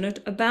passionate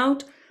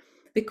about,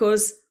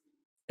 because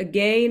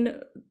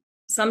again,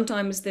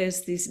 sometimes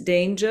there's this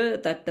danger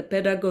that the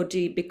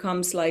pedagogy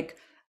becomes like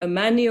a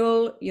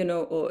manual, you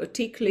know, or a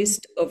tick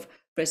list of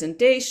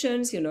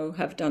presentations, you know,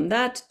 have done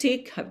that,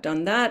 tick, have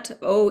done that.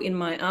 Oh, in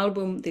my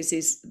album, this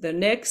is the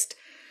next.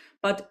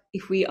 But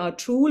if we are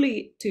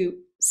truly to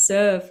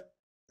serve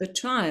the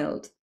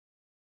child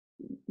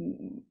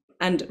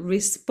and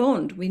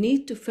respond, we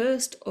need to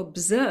first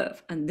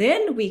observe, and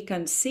then we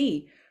can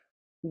see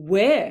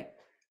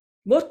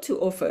what to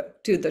offer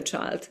to the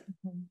child.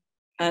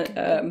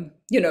 And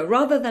you know,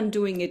 rather than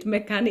doing it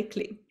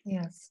mechanically.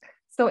 Yes.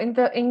 So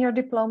in your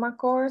diploma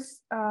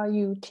course,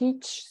 you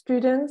teach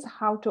students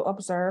how to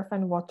observe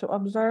and what to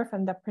observe,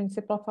 and the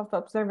principle of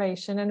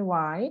observation and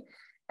why.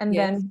 And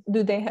then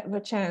do they have a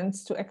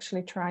chance to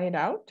actually try it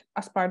out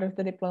as part of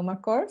the diploma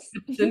course?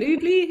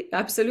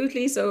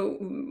 Absolutely. So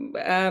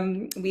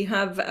we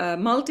have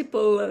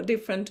multiple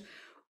different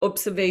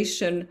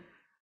observation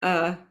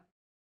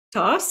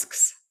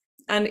tasks,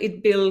 and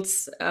it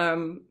builds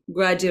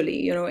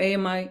gradually. You know,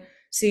 AMI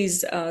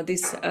sees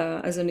this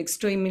as an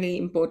extremely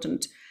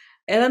important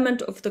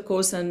element of the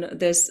course, and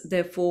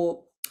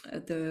therefore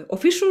the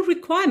official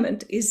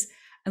requirement is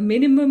a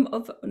minimum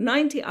of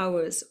 90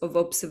 hours of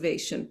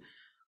observation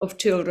of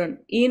children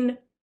in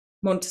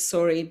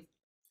Montessori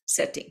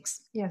settings.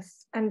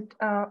 Yes, and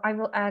I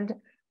will add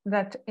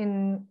that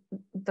in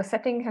the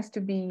setting has to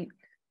be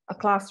a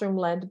classroom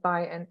led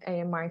by an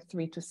AMI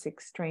 3 to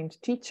 6 trained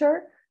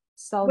teacher.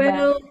 So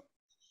that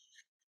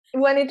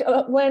when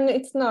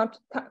it's not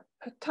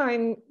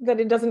time that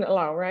it doesn't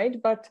allow,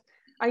 right? But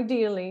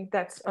ideally,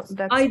 that's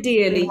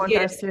ideally, what we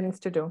want our students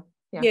to do.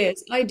 Yeah.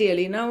 Yes,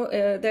 ideally. Now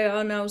there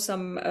are now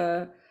some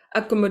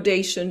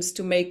accommodations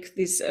to make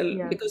this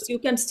because you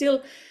can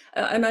still,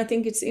 and I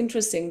think it's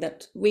interesting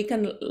that we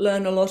can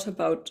learn a lot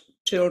about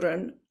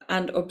children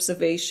and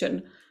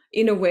observation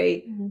in a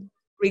way,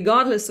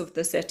 regardless of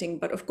the setting.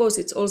 But of course,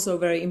 it's also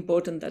very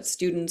important that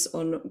students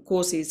on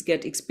courses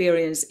get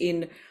experience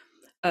in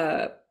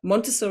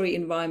Montessori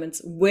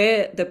environments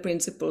where the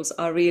principles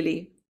are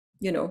really,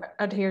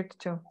 adhered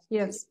to.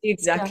 Yes,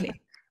 exactly. Yeah.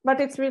 But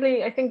it's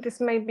really, I think this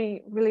may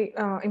be really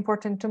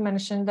important to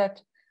mention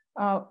that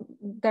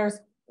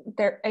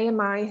their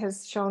AMI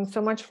has shown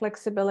so much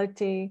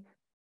flexibility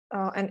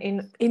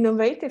and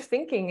innovative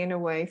thinking in a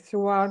way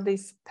throughout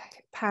these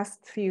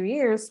past few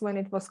years when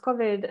it was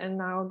COVID and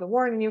now the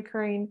war in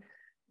Ukraine,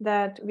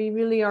 that we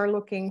really are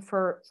looking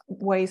for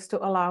ways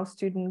to allow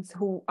students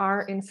who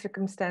are in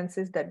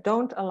circumstances that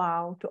don't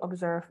allow to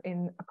observe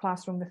in a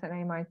classroom with an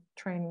AMI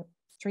trained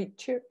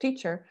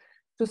teacher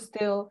to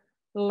still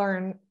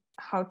learn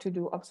how to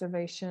do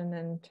observation.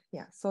 And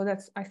so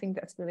I think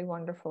that's really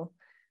wonderful.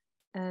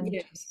 And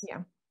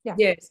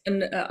yes,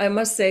 and I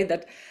must say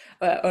that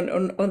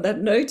on that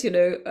note,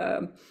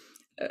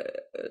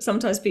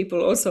 sometimes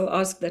people also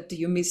ask that, do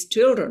you miss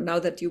children now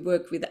that you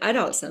work with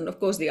adults? And of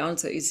course the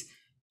answer is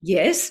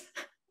yes.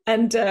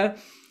 And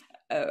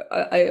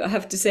I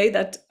have to say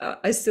that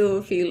I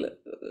still feel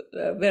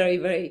very,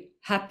 very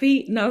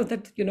happy now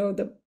that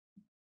the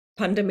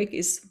pandemic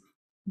is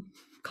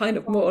kind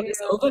of more or less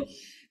over,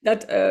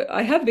 that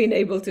I have been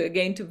able to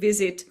again to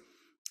visit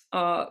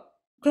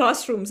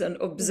classrooms and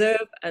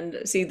observe and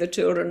see the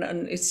children,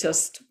 and it's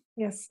just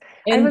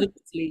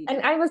endlessly.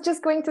 I was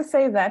just going to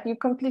say that you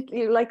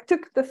completely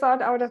took the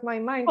thought out of my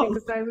mind,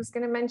 because I was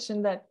going to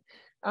mention that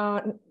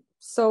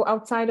so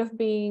outside of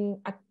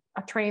being a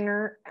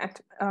trainer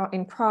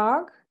in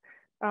Prague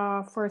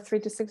for a 3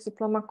 to 6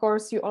 diploma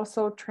course, you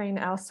also train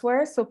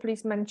elsewhere, so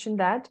please mention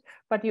that.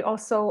 But you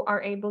also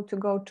are able to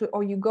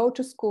go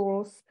to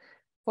schools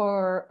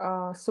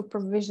for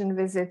supervision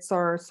visits,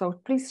 so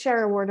please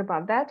share a word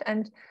about that.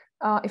 And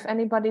if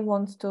anybody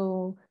wants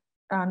to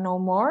know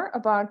more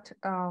about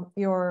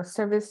your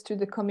service to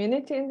the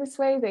community in this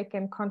way, they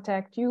can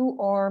contact you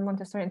or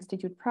Montessori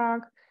Institute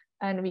Prague,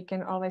 and we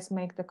can always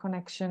make the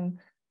connection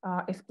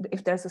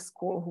if there's a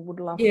school who would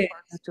love for you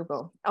to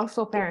go.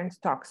 Also parents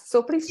talks.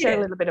 So please share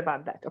a little bit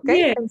about that,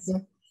 okay?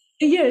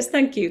 Yes,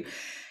 thank you.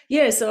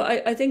 Yeah, so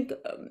I think,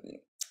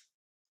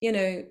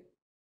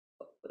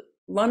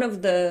 one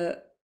of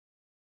the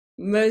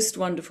most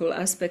wonderful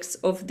aspects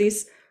of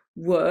this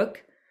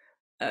work,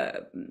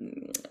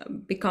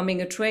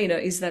 becoming a trainer,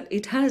 is that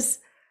it has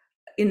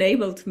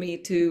enabled me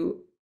to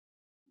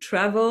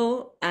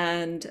travel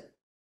and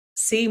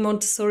see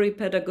Montessori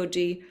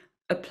pedagogy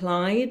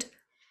applied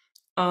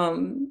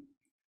in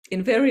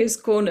various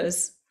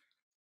corners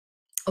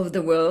of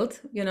the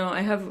world.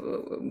 I have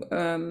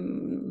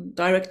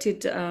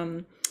directed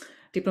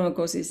diploma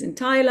courses in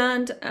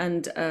Thailand,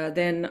 and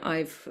then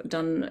I've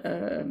done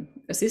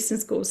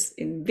assistance course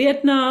in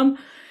Vietnam,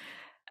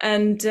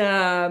 and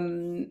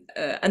then,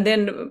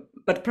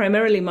 but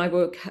primarily my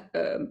work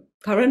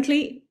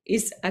currently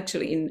is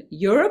actually in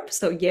Europe.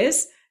 So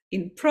yes,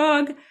 in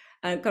Prague,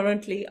 and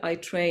currently I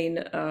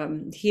train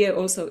here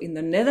also in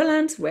the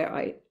Netherlands, where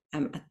I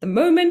am at the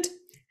moment,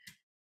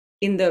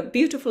 in the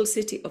beautiful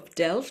city of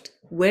Delft,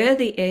 where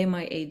the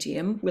AMI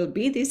AGM will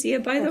be this year,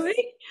 by the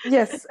way.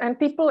 Yes, and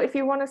people, if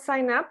you want to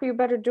sign up, you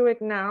better do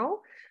it now,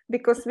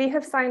 because we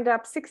have signed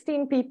up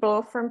 16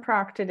 people from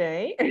Prague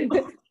today. And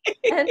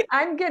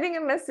I'm getting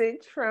a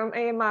message from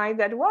AMI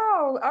that,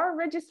 wow, our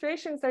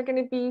registrations are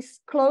going to be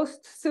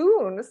closed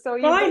soon. So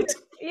you so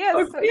if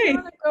you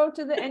want to go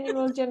to the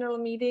annual general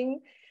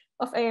meeting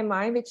of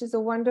AMI, which is a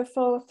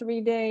wonderful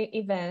 3-day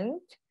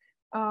event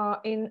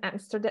in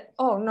Amsterdam,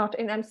 not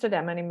in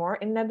Amsterdam anymore,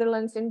 in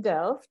Netherlands, in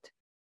Delft,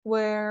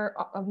 where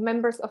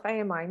members of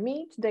AMI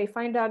meet, they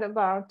find out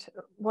about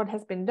what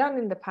has been done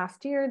in the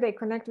past year, they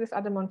connect with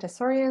other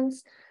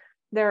Montessorians.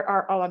 There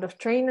are a lot of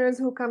trainers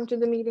who come to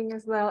the meeting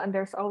as well, and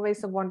there's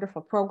always a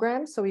wonderful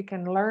program, so you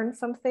can learn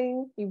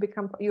something.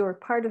 You're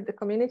part of the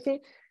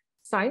community.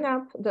 Sign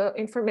up. The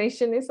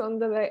information is on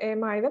the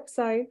AMI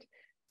website,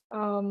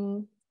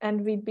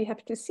 and we'd be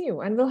happy to see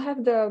you. And we'll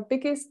have the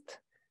biggest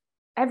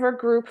ever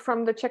group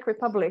from the Czech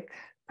Republic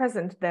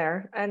present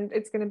there, and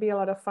it's going to be a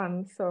lot of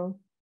fun. So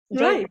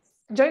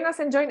join us,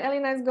 and join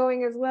Elina is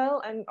going as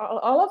well, and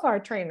all of our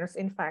trainers,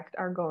 in fact,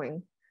 are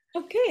going.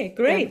 Okay,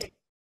 great.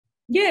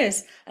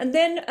 Yes, and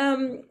then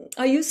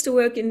I used to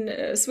work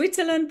in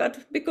Switzerland,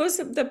 but because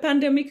of the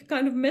pandemic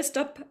kind of messed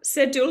up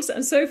schedules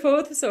and so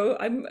forth, so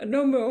I'm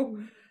no more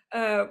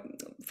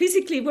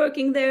physically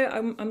working there.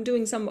 I'm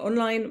doing some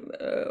online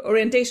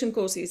orientation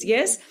courses,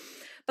 yes.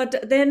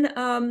 But then,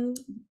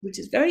 which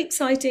is very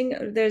exciting,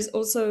 there's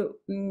also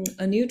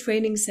a new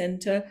training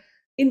center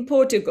in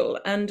Portugal,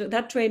 and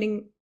that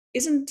training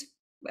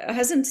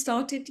hasn't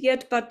started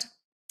yet, but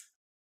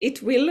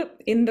it will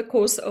in the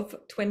course of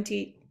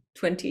 2022.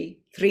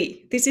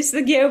 2023. This is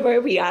the year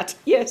where we at.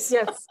 Yes.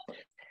 Yes.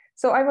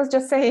 So I was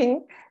just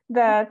saying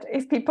that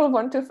if people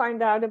want to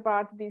find out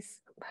about these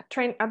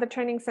other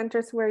training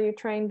centers where you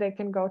train, they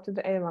can go to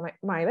the AMI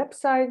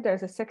website.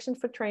 There's a section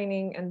for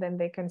training, and then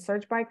they can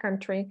search by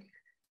country.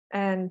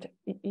 And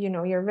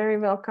you're very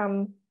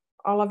welcome,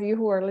 all of you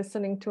who are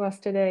listening to us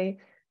today,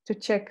 to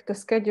check the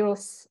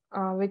schedules,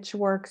 which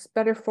works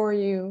better for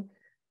you,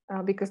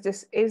 because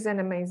this is an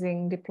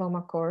amazing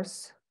diploma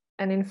course.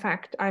 And in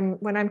fact,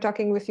 when I'm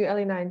talking with you,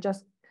 Elina,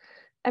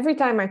 every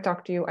time I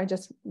talk to you, I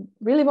just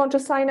really want to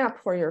sign up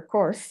for your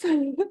course.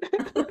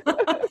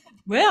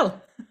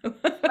 Well,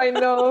 I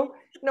know.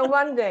 No,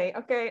 one day,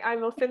 okay, I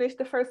will finish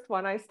the first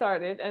one I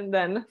started, and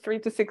then 3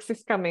 to 6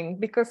 is coming,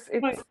 because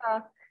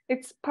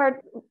it's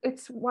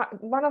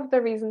one of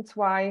the reasons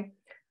why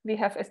we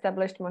have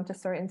established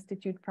Montessori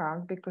Institute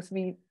Prague, because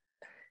we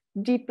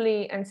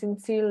deeply and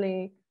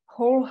sincerely,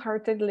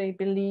 wholeheartedly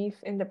believe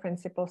in the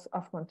principles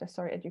of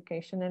Montessori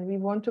education, and we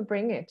want to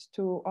bring it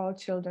to all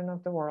children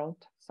of the world.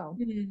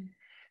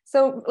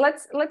 So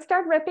let's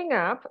start wrapping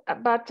up,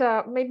 but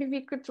maybe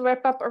we could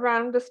wrap up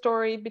around the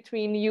story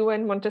between you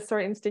and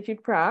Montessori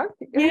Institute Prague.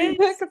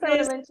 Yes,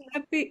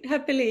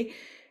 happily.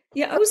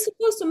 Yeah, I was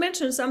supposed to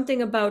mention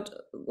something about,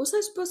 was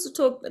I supposed to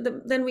talk,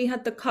 then we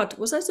had the cut.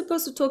 Was I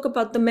supposed to talk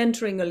about the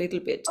mentoring a little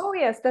bit? Oh,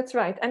 yes, that's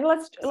right. And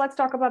let's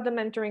talk about the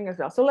mentoring as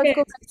well. So let's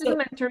go back to the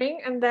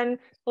mentoring, and then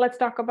let's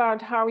talk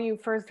about how you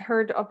first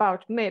heard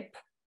about MIP,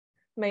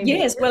 maybe.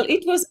 Yes, well,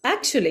 it was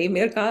actually,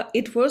 Mirka,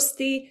 it was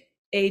the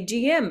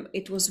AGM.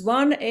 It was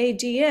one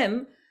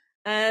AGM,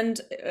 and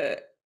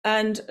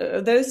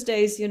those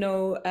days,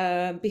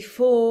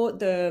 before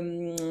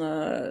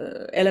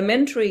the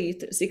elementary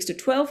 6 to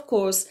 12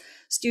 course,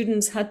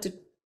 students had to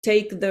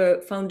take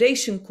the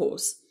foundation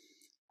course.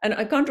 And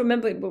I can't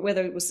remember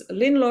whether it was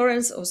Lynn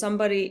Lawrence or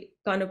somebody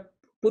kind of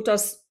put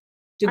us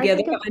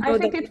together. I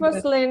think it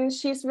was Lynn.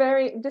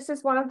 This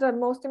is one of the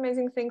most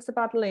amazing things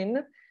about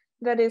Lynn.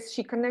 That is,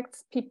 she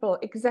connects people,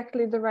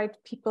 exactly the right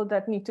people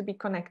that need to be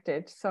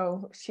connected.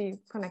 So she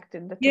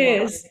connected the two.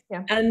 Yes.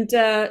 Yeah. And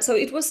so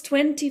it was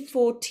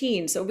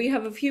 2014. So we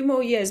have a few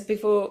more years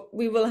before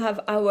we will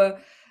have our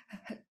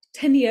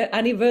 10-year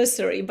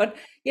anniversary. But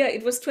yeah,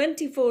 it was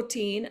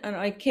 2014, and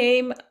I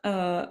came,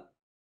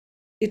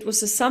 it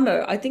was a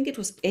summer. I think it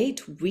was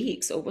 8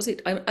 weeks, or was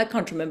it? I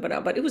can't remember now,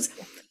 but it was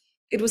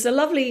a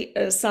lovely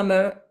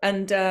summer,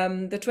 and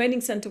the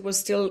training center was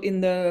still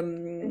in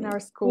our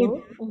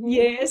school.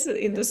 Yes,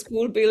 in the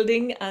school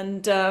building,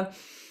 and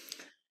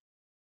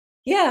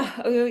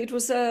it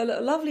was a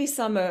lovely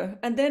summer.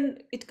 And then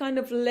it kind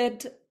of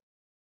led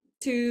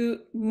to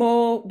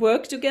more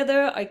work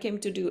together. I came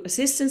to do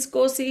assistance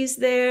courses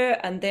there,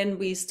 and then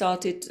we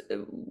started.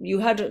 You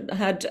had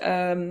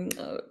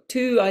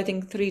 2, I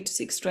think 3 to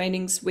 6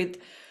 trainings with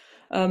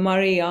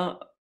Maria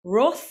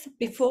Roth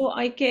before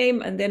I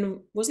came, and then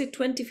was it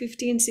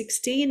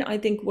 2015-16, I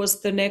think,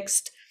 was the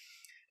next,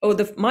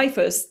 my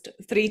first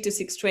 3 to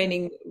 6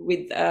 training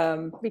with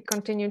we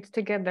continued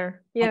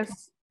together.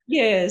 Yes.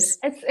 It's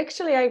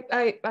actually,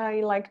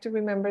 I like to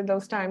remember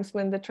those times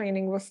when the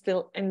training was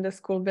still in the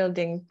school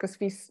building, because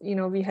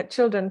we had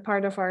children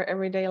part of our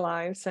everyday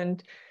lives,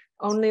 and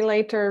only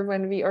later,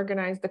 when we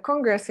organized the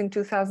Congress in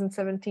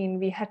 2017,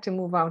 we had to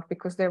move out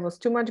because there was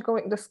too much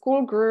going. The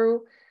school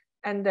grew,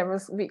 and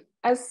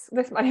as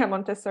with Maria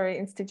Montessori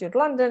Institute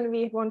London,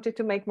 we wanted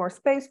to make more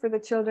space for the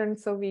children.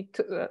 So we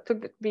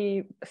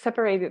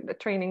separated the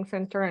training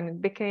center, and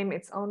it became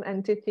its own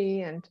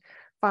entity and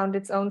found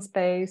its own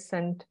space.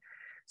 And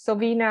so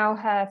we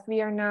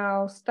are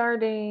now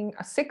starting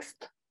a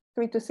 6th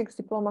 3 to 6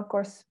 diploma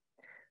course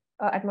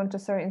at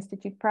Montessori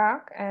Institute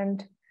Prague.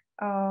 And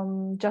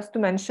just to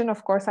mention,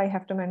 of course, I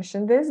have to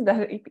mention this,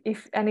 that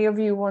if any of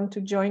you want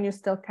to join, you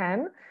still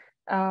can.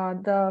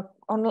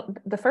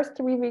 The first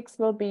 3 weeks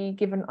will be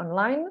given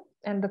online,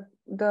 and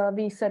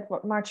we said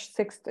March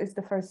 6th is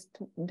the first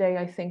day.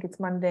 I think it's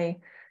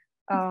Monday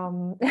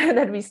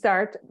that we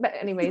start. But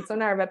anyway, it's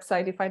on our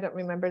website if I don't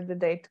remember the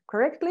date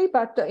correctly.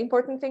 But the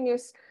important thing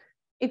is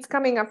it's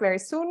coming up very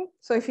soon.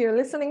 So if you're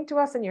listening to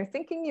us and you're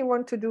thinking you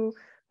want to do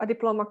a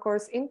diploma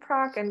course in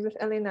Prague and with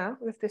Elina,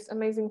 with this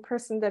amazing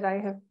person that I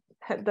have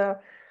had the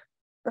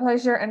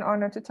pleasure and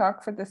honor to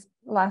talk for this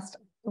last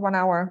 1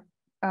 hour,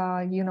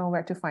 you know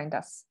where to find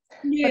us.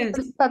 Yes.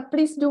 But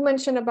please do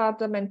mention about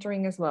the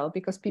mentoring as well,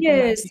 because people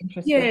might be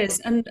interested.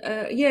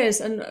 Yes,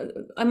 and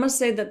I must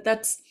say that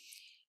that's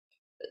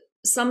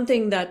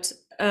something that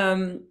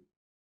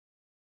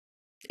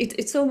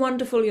it's so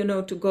wonderful,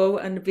 to go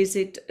and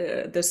visit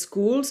the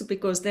schools,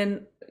 because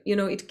then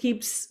it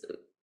keeps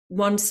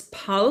one's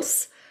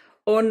pulse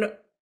on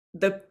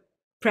the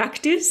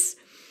practice,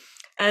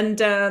 and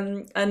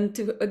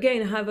to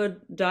again have a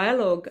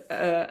dialogue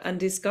and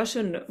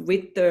discussion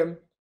with the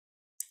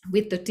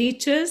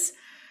teachers,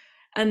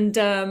 and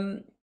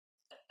and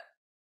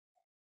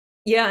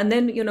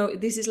then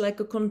this is like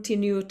a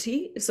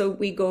continuity, so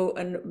we go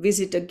and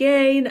visit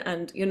again,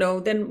 and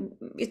then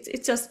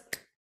it's just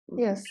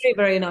very,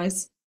 very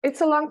nice.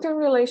 it's a long-term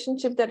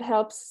relationship that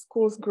helps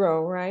schools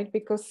grow, right?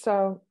 Because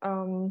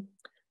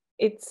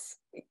it's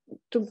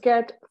to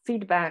get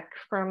feedback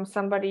from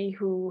somebody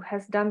who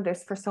has done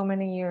this for so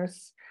many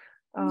years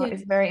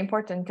is very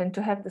important, and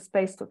to have the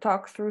space to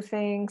talk through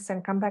things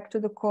and come back to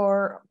the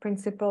core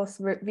principles.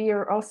 We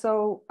are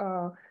also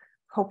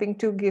hoping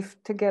to give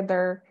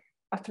together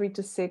a 3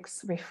 to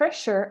 6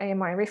 refresher,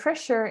 AMI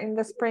refresher in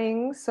the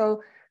spring.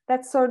 So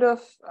that's sort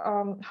of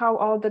how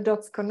all the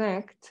dots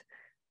connect.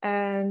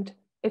 And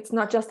it's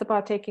not just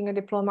about taking a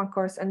diploma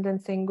course and then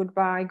saying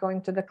goodbye,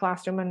 going to the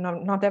classroom and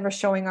not ever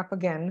showing up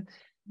again.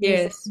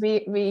 Yes.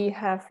 We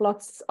have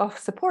lots of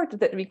support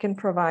that we can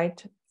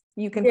provide.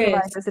 You can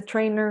provide as a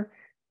trainer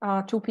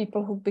to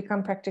people who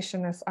become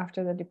practitioners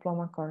after the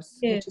diploma course,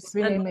 which is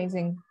really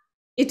amazing.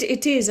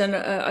 It is, and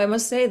I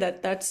must say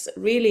that that's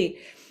really,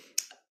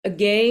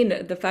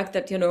 again, the fact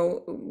that,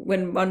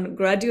 when one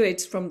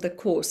graduates from the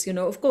course,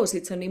 of course,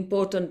 it's an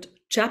important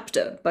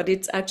chapter, but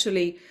it's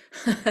actually,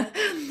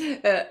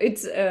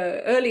 it's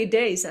early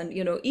days. And,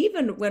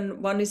 even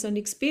when one is an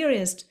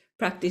experienced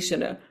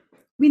practitioner,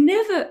 we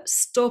never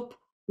stop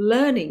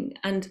learning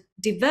and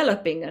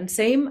developing. And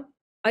same,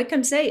 I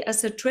can say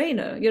as a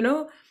trainer,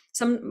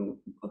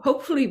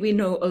 hopefully we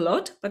know a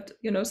lot, but,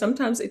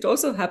 sometimes it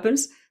also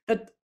happens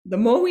that the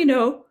more we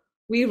know,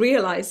 we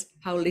realize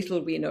how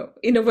little we know.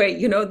 In a way,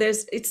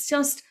 it's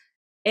just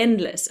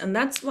endless. And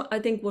that's what I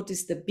think what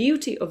is the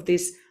beauty of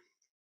this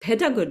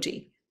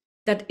pedagogy,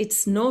 that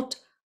it's not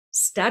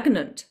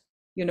stagnant,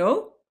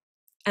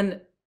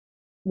 and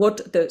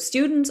what the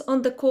students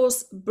on the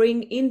course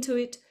bring into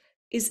it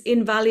is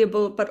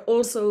invaluable, but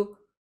also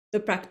the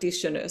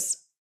practitioners.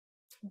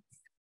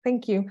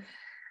 Thank you.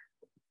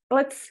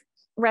 Let's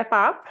wrap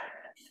up.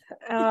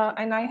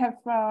 And I have,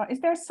 is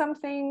there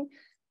something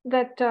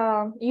that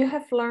you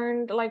have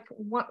learned, like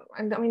what,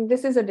 and I mean,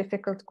 this is a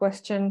difficult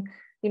question,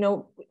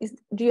 do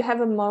you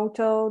have a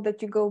motto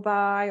that you go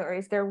by, or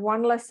is there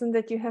one lesson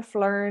that you have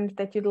learned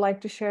that you'd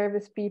like to share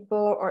with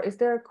people, or is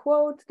there a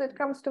quote that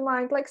comes to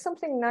mind, like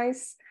something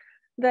nice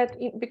that,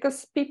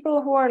 because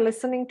people who are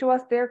listening to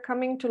us, they're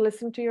coming to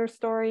listen to your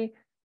story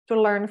to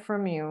learn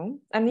from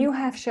you, and you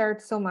have shared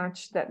so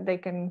much that they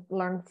can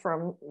learn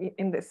from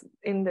in this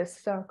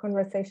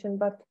conversation.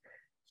 But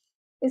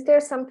is there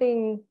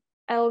something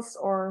else,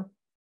 or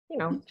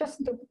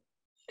just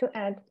to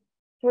add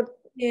what?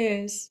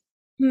 Yes.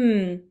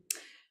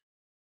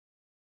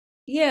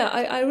 Yeah,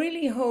 I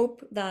really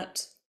hope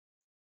that,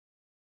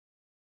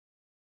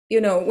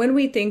 when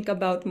we think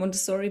about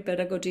Montessori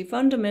pedagogy,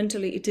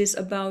 fundamentally it is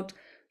about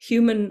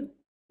human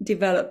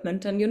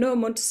development. And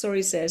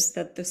Montessori says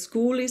that the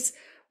school is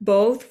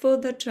both for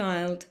the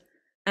child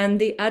and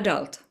the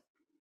adult.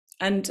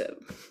 And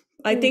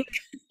I think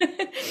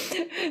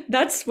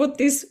that's what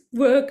this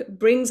work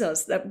brings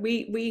us, that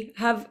we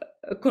have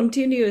a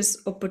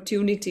continuous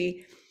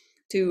opportunity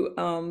to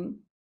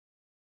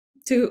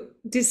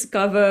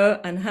discover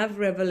and have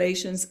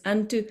revelations,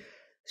 and to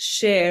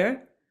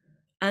share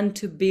and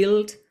to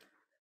build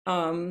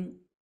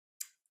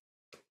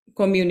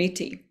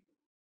community.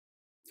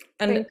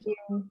 And Thank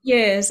you.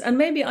 Yes, and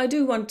maybe I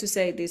do want to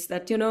say this,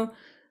 that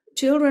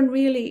children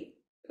really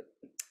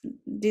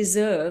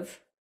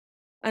deserve,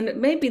 and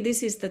maybe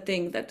this is the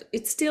thing, that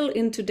it's still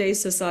in today's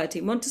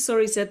society.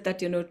 Montessori said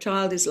that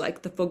child is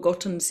like the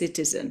forgotten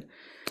citizen,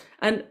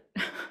 and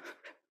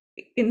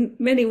in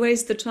many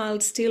ways the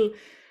child still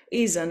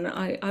is. And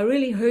I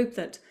really hope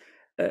that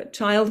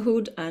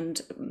childhood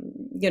and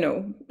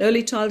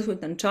early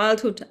childhood and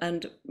childhood,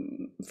 and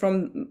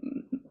from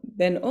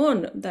then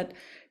on, that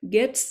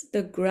gets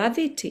the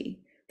gravity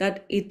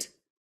that it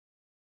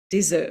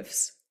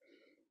deserves.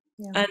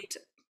 Yeah.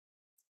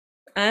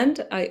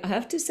 And I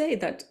have to say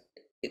that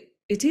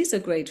it is a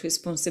great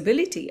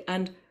responsibility,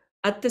 and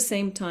at the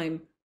same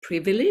time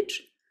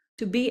privilege,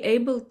 to be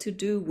able to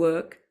do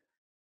work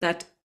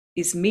that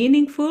is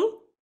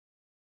meaningful,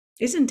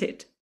 isn't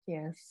it?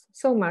 Yes,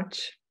 so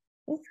much.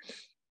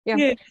 Yeah.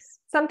 Yes.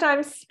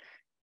 Sometimes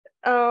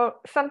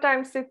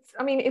it's,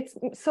 I mean, it's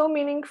so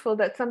meaningful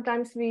that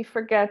sometimes we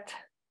forget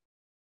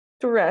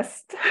to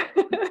rest.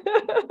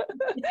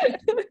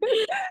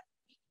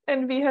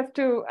 And we have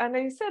to, and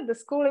as you said, the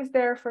school is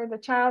there for the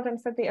child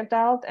and for the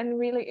adult, and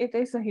really it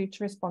is a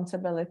huge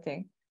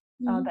responsibility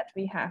that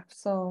we have.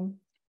 So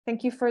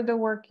thank you for the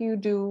work you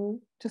do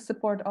to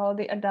support all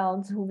the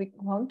adults who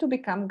want to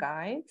become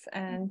guides,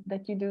 and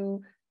that you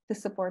do to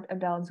support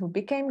adults who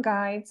became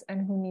guides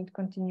and who need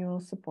continual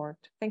support.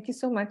 Thank you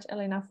so much,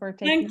 Elina, for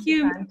taking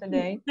the time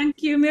today.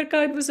 Thank you,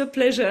 Mirka. It was a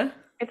pleasure.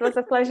 It was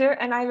a pleasure,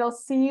 and I will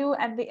see you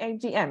at the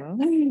AGM.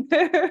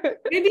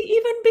 Maybe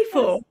even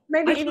before. Yes,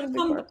 maybe even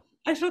before.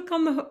 I shall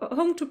come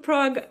home to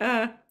Prague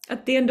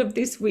at the end of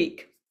this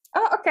week.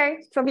 Oh, okay.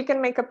 So we can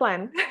make a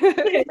plan.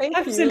 Yes, Thank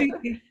absolutely.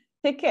 you.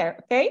 Take care.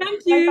 Okay.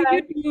 Thank you.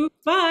 Bye-bye. You too.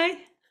 Bye.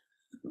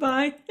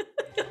 Bye.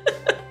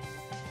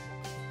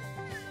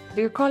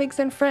 Dear colleagues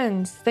and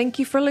friends, thank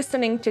you for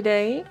listening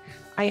today.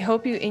 I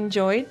hope you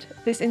enjoyed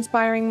this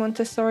inspiring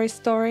Montessori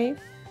story.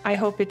 I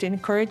hope it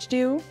encouraged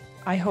you.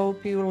 I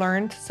hope you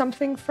learned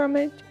something from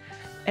it.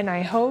 And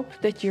I hope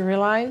that you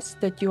realize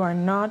that you are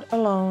not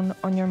alone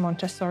on your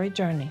Montessori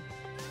journey.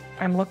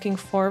 I'm looking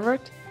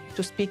forward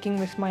to speaking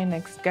with my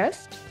next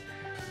guest.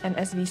 And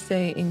as we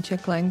say in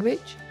Czech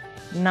language,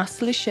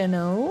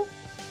 naslyšenou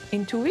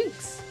in 2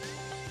 weeks.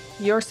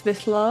 Yours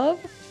with love,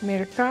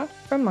 Mirka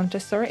from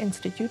Montessori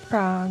Institute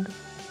Prague.